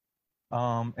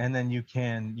 And then you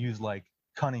can use like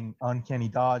cunning, uncanny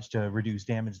dodge to reduce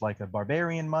damage like a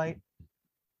barbarian might.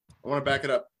 I want to back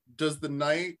it up. Does the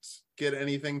knight get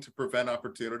anything to prevent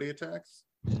opportunity attacks?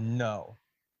 No.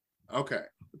 Okay.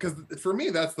 Because for me,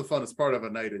 that's the funnest part of a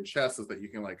knight in chess is that you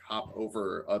can like hop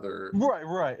over other.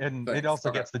 Right. And things. it also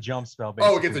Okay. gets the jump spell.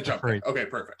 Oh, it gets a basically jump. for free. Okay,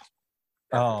 perfect.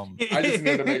 I just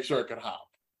need to make sure it could hop.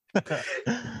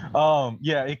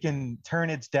 Yeah, it can turn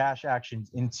its dash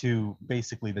actions into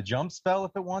basically the jump spell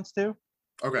if it wants to.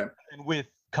 Okay. And with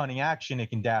cunning action, it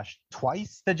can dash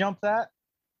twice to jump that.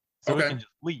 So it can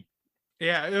just leap.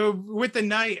 Yeah, with the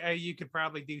knight, you could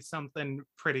probably do something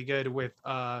pretty good with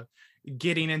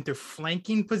getting into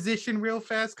flanking position real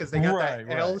fast because they got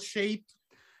that L shape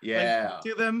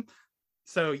to them.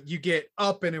 So you get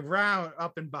up and around,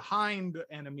 up and behind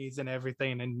enemies and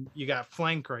everything, and you got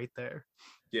flank right there.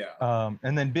 Yeah.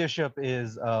 And then Bishop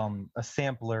is a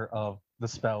sampler of the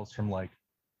spells from like,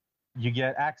 you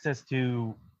get access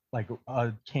to like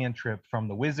a cantrip from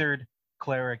the wizard,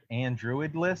 cleric, and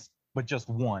druid list, but just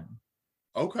one.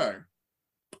 Okay.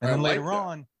 And then later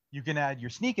on, you can add your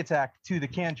sneak attack to the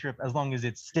cantrip as long as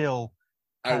it's still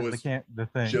the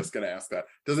thing. Just gonna ask that.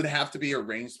 Does it have to be a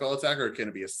ranged spell attack, or can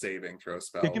it be a saving throw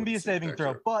spell? It can be a saving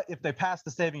throw, but if they pass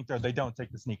the saving throw, they don't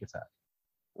take the sneak attack.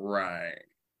 Right.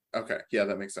 Okay. Yeah,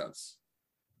 that makes sense.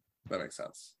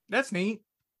 That's neat.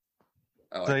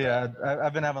 I like So that.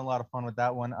 I've been having a lot of fun with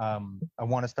that one. I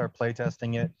want to start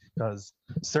playtesting it because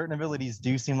certain abilities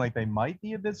do seem like they might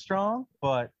be a bit strong,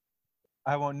 but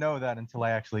I won't know that until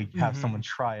I actually have someone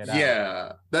try it out.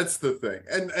 Yeah, that's the thing,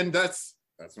 and that's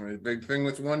my big thing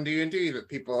with 1D&D, that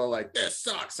people are like, this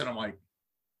sucks, and I'm like,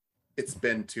 it's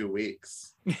been 2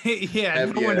 weeks. Yeah,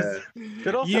 no one is,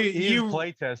 It also is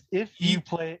playtest. If you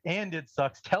play it and it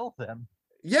sucks, tell them.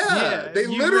 Yeah, they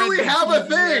literally have a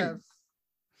thing.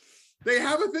 They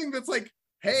have a thing that's like,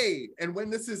 hey, and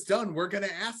when this is done, we're going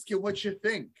to ask you what you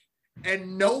think.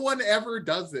 And no one ever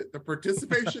does it. The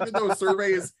participation in those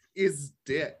surveys is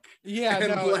dick. Yeah,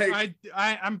 and no, like,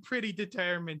 I'm pretty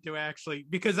determined to actually,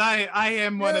 because I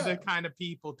am one of the kind of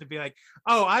people to be like,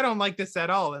 oh, I don't like this at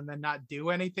all, and then not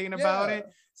do anything about it.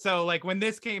 So like when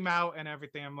this came out and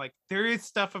everything, I'm like, there is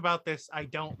stuff about this I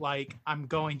don't like. I'm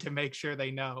going to make sure they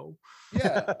know.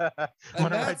 Yeah. I'm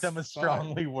gonna write them a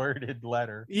strongly worded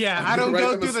letter. Yeah, I don't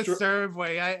go through the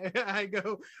survey. I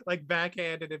go like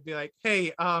backhanded and be like,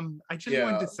 hey, I just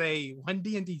wanted to say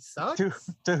 1D&D sucks.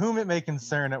 To whom it may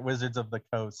concern at Wizards of the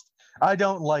Coast, I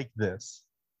don't like this.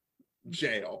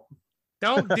 Jail.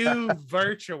 Don't do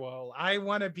virtual. I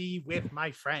want to be with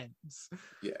my friends.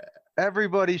 Yeah.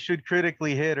 Everybody should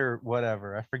critically hit or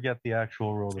whatever. I forget the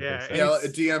actual rule. Yeah,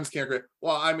 DMs can't crit.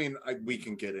 Well, I mean, we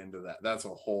can get into that. That's a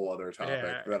whole other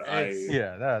topic that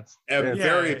I am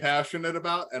very passionate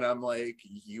about. And I'm like,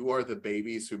 you are the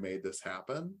babies who made this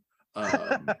happen.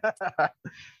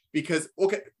 Because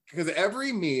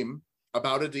every meme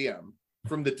about a DM,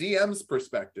 from the DM's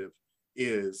perspective,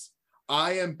 is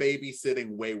I am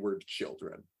babysitting wayward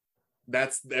children.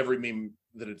 That's every meme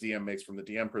that a DM makes from the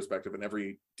DM perspective, and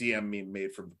every DM meme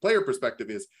made from the player perspective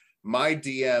is my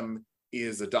DM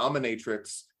is a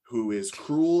dominatrix who is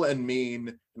cruel and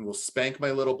mean and will spank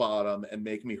my little bottom and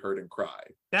make me hurt and cry.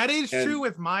 That is true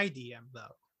with my DM,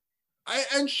 though.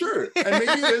 And maybe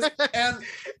it is. And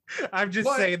I'm just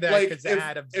saying that because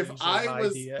Adam's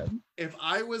if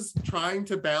I was trying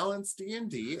to balance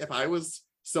D&D, if I was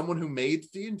someone who made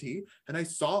D&D and I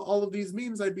saw all of these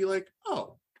memes, I'd be like,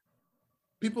 oh,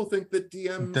 people think that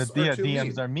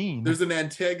DMs are mean. There's an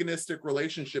antagonistic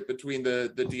relationship between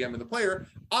the DM and the player.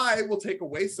 I will take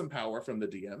away some power from the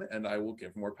DM and I will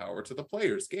give more power to the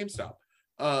players. GameStop.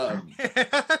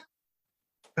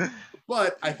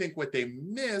 But I think what they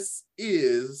miss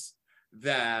is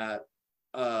that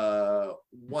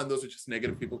one, those are just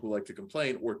negative people who like to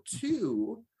complain, or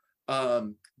two,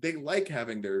 they like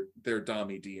having their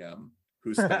Dommy DM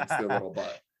who spanks their little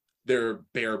butt, their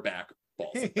bareback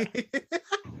balls. If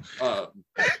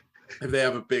they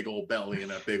have a big old belly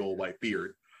and a big old white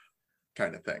beard,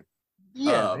 kind of thing.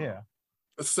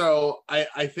 So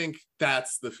I think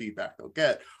that's the feedback they'll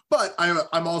get. But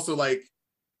I'm also like,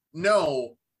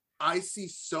 no, I see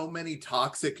so many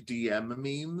toxic DM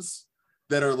memes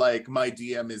that are like, my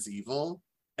DM is evil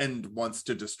and wants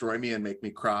to destroy me and make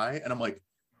me cry. And I'm like,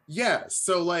 yeah,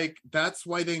 so like, that's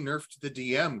why they nerfed the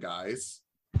DM, guys.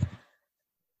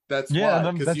 That's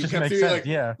why. Because you kept saying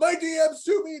like, my DM's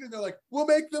too mean. And they're like, we'll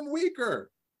make them weaker.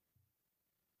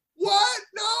 What?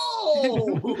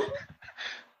 No!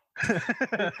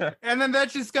 And then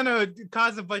that's just gonna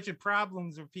cause a bunch of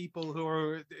problems with people who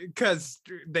are, because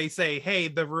they say, hey,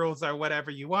 the rules are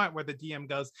whatever you want, where the DM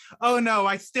goes, oh no,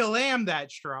 I still am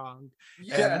that strong.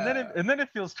 And then it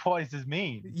feels twice as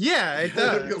mean. It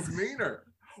does. It feels meaner.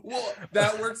 Well,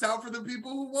 that works out for the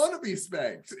people who want to be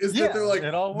spanked. That they're like,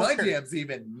 my DM's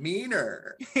even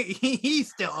meaner. He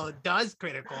still does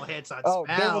critical hits on spells.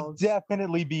 There will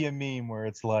definitely be a meme where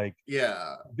it's like,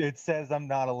 it says I'm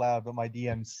not allowed, but my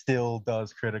DM still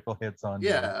does critical hits on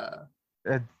you.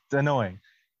 It's annoying.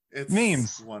 It's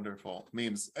memes. Wonderful.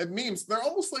 Memes. And memes, they're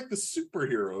almost like the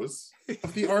superheroes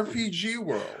of the RPG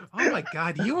world. Oh my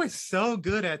God, you are so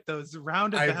good at those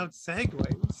roundabout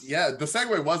segues. Yeah, the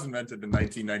Segway was invented in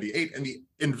 1998, and the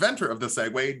inventor of the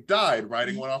Segway died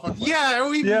riding one off a cliff.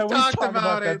 We've talked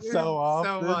about it so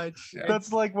often. So much.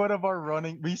 That's like one of our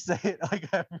running, we say it like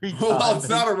every time. Well, it's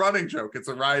not a running joke, it's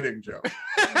a riding joke.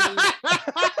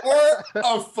 Or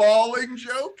a falling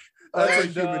joke. That's a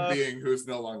human being who's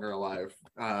no longer alive.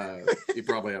 He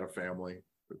probably had a family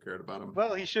who cared about him.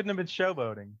 Well, he shouldn't have been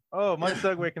showboating. Oh, my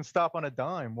Segway can stop on a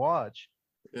dime. Watch.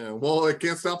 Yeah, well, it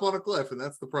can't stop on a cliff, and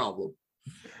that's the problem.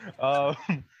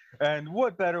 And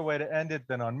what better way to end it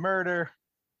than on murder?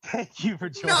 Thank you for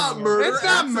joining. Not murder. It's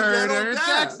not murder. It's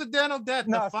accidental death.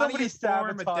 No, the somebody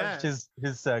form of sabotaged death.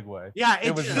 his Segway. Yeah,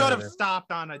 it should have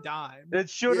stopped on a dime. It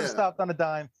should have stopped on a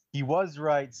dime. He was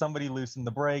right. Somebody loosened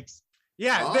the brakes.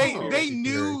 Yeah, they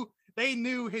knew they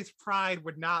knew his pride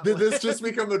would not. Did this just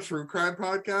become a true crime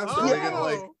podcast? Oh. Are they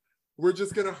gonna we're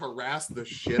just gonna harass the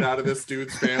shit out of this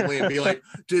dude's family and be like,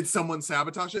 did someone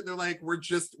sabotage it? And they're like, we're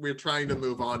trying to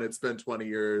move on. It's been 20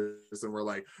 years. And we're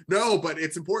like, no, but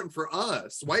it's important for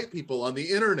us, white people on the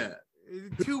internet.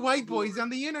 2 white boys on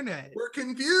the internet. We're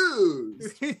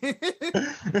confused.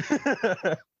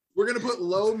 We're gonna put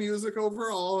low music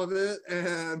over all of it,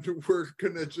 and we're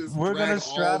gonna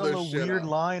straddle a weird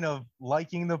line of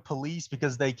liking the police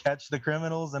because they catch the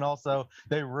criminals and also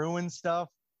they ruin stuff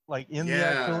like in the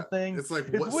actual thing. It's like,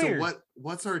 weird. So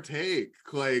what's our take?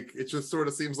 Like, it just sort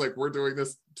of seems like we're doing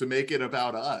this to make it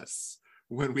about us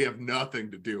when we have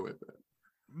nothing to do with it.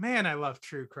 Man, I love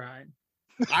true crime.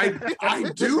 I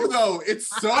do though. It's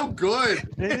so good.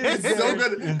 It's so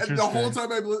good. And the whole time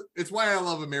it's why I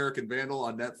love American Vandal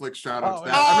on Netflix. Shout out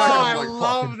to that. I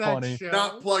love that show.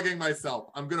 Not plugging myself.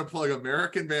 I'm gonna plug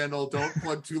American Vandal. Don't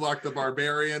plug Tulak the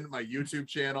Barbarian, my YouTube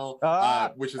channel,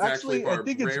 which is actually I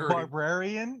think it's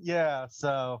Barbarian. Yeah.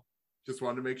 So just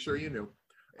wanted to make sure you knew.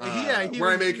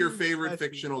 Where I make your favorite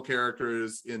fictional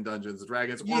characters in Dungeons and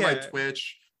Dragons, or my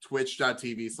Twitch.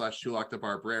 Twitch.tv/Tulak the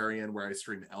Barbarian, where I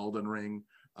stream Elden Ring,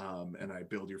 and I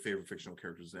build your favorite fictional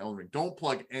characters in Elden Ring. Don't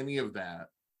plug any of that.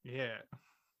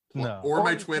 Or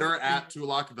my Twitter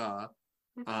 @Tulak the.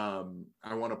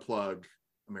 I want to plug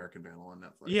American Vandal on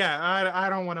Netflix. I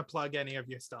don't want to plug any of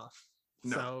your stuff.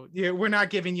 No. So we're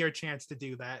not giving you a chance to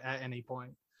do that at any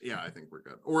point. Yeah, I think we're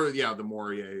good. Or the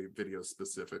Morier videos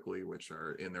specifically, which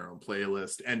are in their own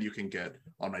playlist, and you can get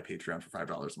on my Patreon for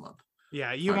 $5 a month.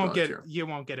 Yeah, you won't get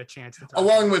a chance to talk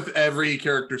along with every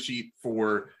character sheet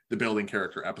for the building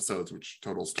character episodes, which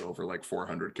totals to over like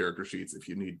 400 character sheets if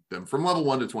you need them from level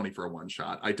 1 to 20 for a one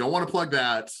shot. I don't want to plug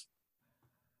that,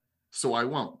 so I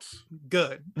won't.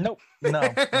 Good. Nope. No.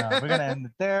 We're gonna end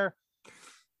it there.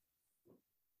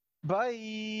 Bye,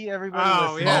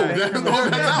 everybody.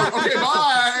 Okay,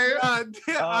 bye.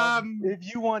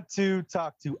 If you want to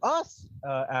talk to us,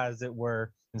 as it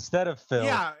were, instead of Phil, you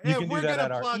can do that at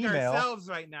our email. We're gonna plug ourselves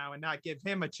right now and not give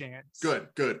him a chance. Good.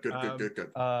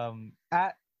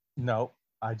 I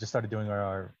just started doing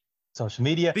our social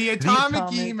media. The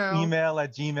atomic email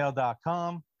at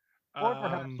gmail.com, or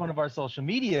perhaps one of our social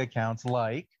media accounts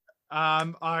like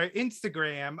our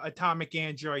Instagram Atomic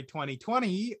Android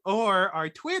 2020, or our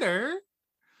Twitter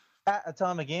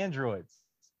 @Atomic Androids.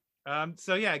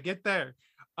 So get there.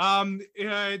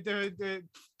 The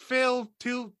Phil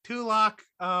Tulak,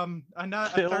 a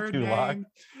third name.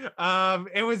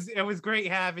 It was great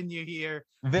having you here.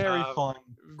 Very fun.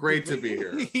 Great to be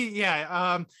here.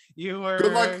 You were.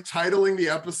 Good luck titling the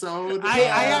episode. I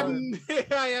have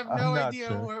no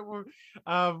idea what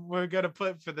we're gonna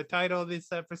put for the title of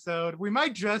this episode. We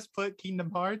might just put Kingdom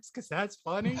Hearts because that's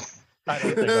funny. I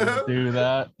don't think I'm gonna do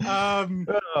that.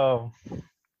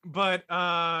 But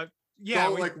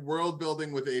like world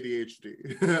building with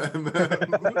ADHD.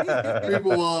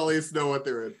 People will at least know what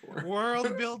they're in for.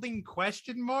 World building ?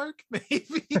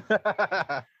 Maybe.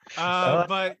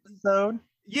 But episode.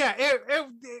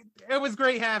 It was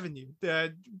great having you.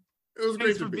 It was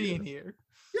great for being here.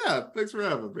 Yeah, thanks for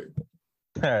having me.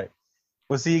 All right,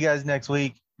 we'll see you guys next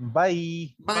week.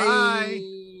 Bye. Bye.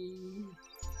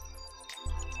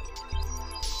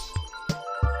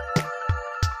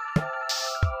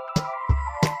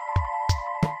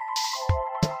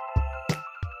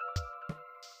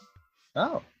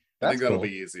 Oh, I think that'll be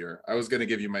easier. I was going to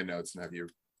give you my notes and have you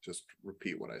just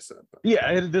repeat what I said. But...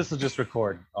 this will just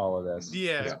record all of this.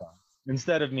 Yeah.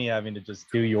 Instead of me having to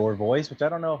just do your voice, which I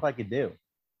don't know if I could do.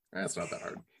 That's not that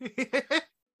hard.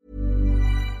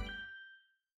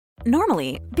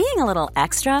 Normally, being a little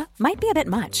extra might be a bit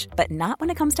much, but not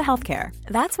when it comes to healthcare.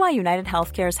 That's why United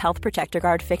Healthcare's Health Protector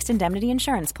Guard fixed indemnity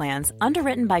insurance plans,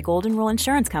 underwritten by Golden Rule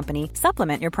Insurance Company,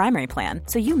 supplement your primary plan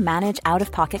so you manage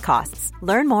out-of-pocket costs.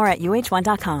 Learn more at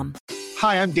UH1.com.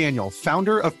 Hi, I'm Daniel,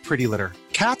 founder of Pretty Litter.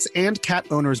 Cats and cat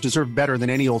owners deserve better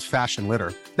than any old-fashioned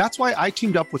litter. That's why I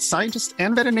teamed up with scientists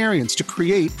and veterinarians to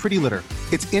create Pretty Litter.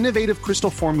 Its innovative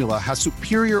crystal formula has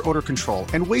superior odor control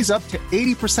and weighs up to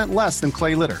 80% less than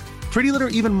clay litter. Pretty Litter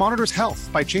even monitors health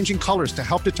by changing colors to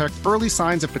help detect early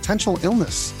signs of potential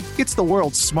illness. It's the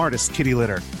world's smartest kitty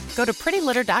litter. Go to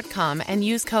prettylitter.com and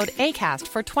use code ACAST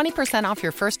for 20% off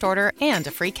your first order and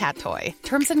a free cat toy.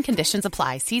 Terms and conditions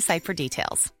apply. See site for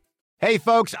details. Hey,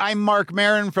 folks, I'm Mark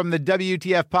Maron from the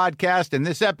WTF Podcast, and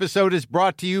this episode is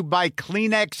brought to you by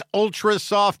Kleenex Ultra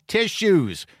Soft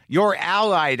Tissues. your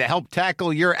ally to help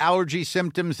tackle your allergy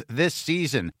symptoms this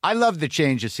season. I love the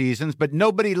change of seasons, but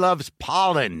nobody loves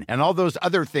pollen and all those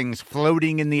other things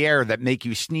floating in the air that make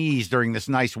you sneeze during this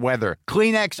nice weather.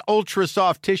 Kleenex Ultra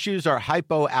Soft Tissues are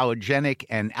hypoallergenic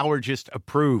and allergist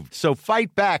approved. So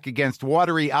fight back against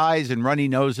watery eyes and runny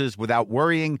noses without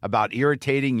worrying about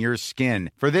irritating your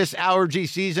skin. For this allergy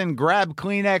season, grab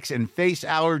Kleenex and face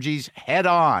allergies head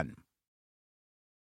on.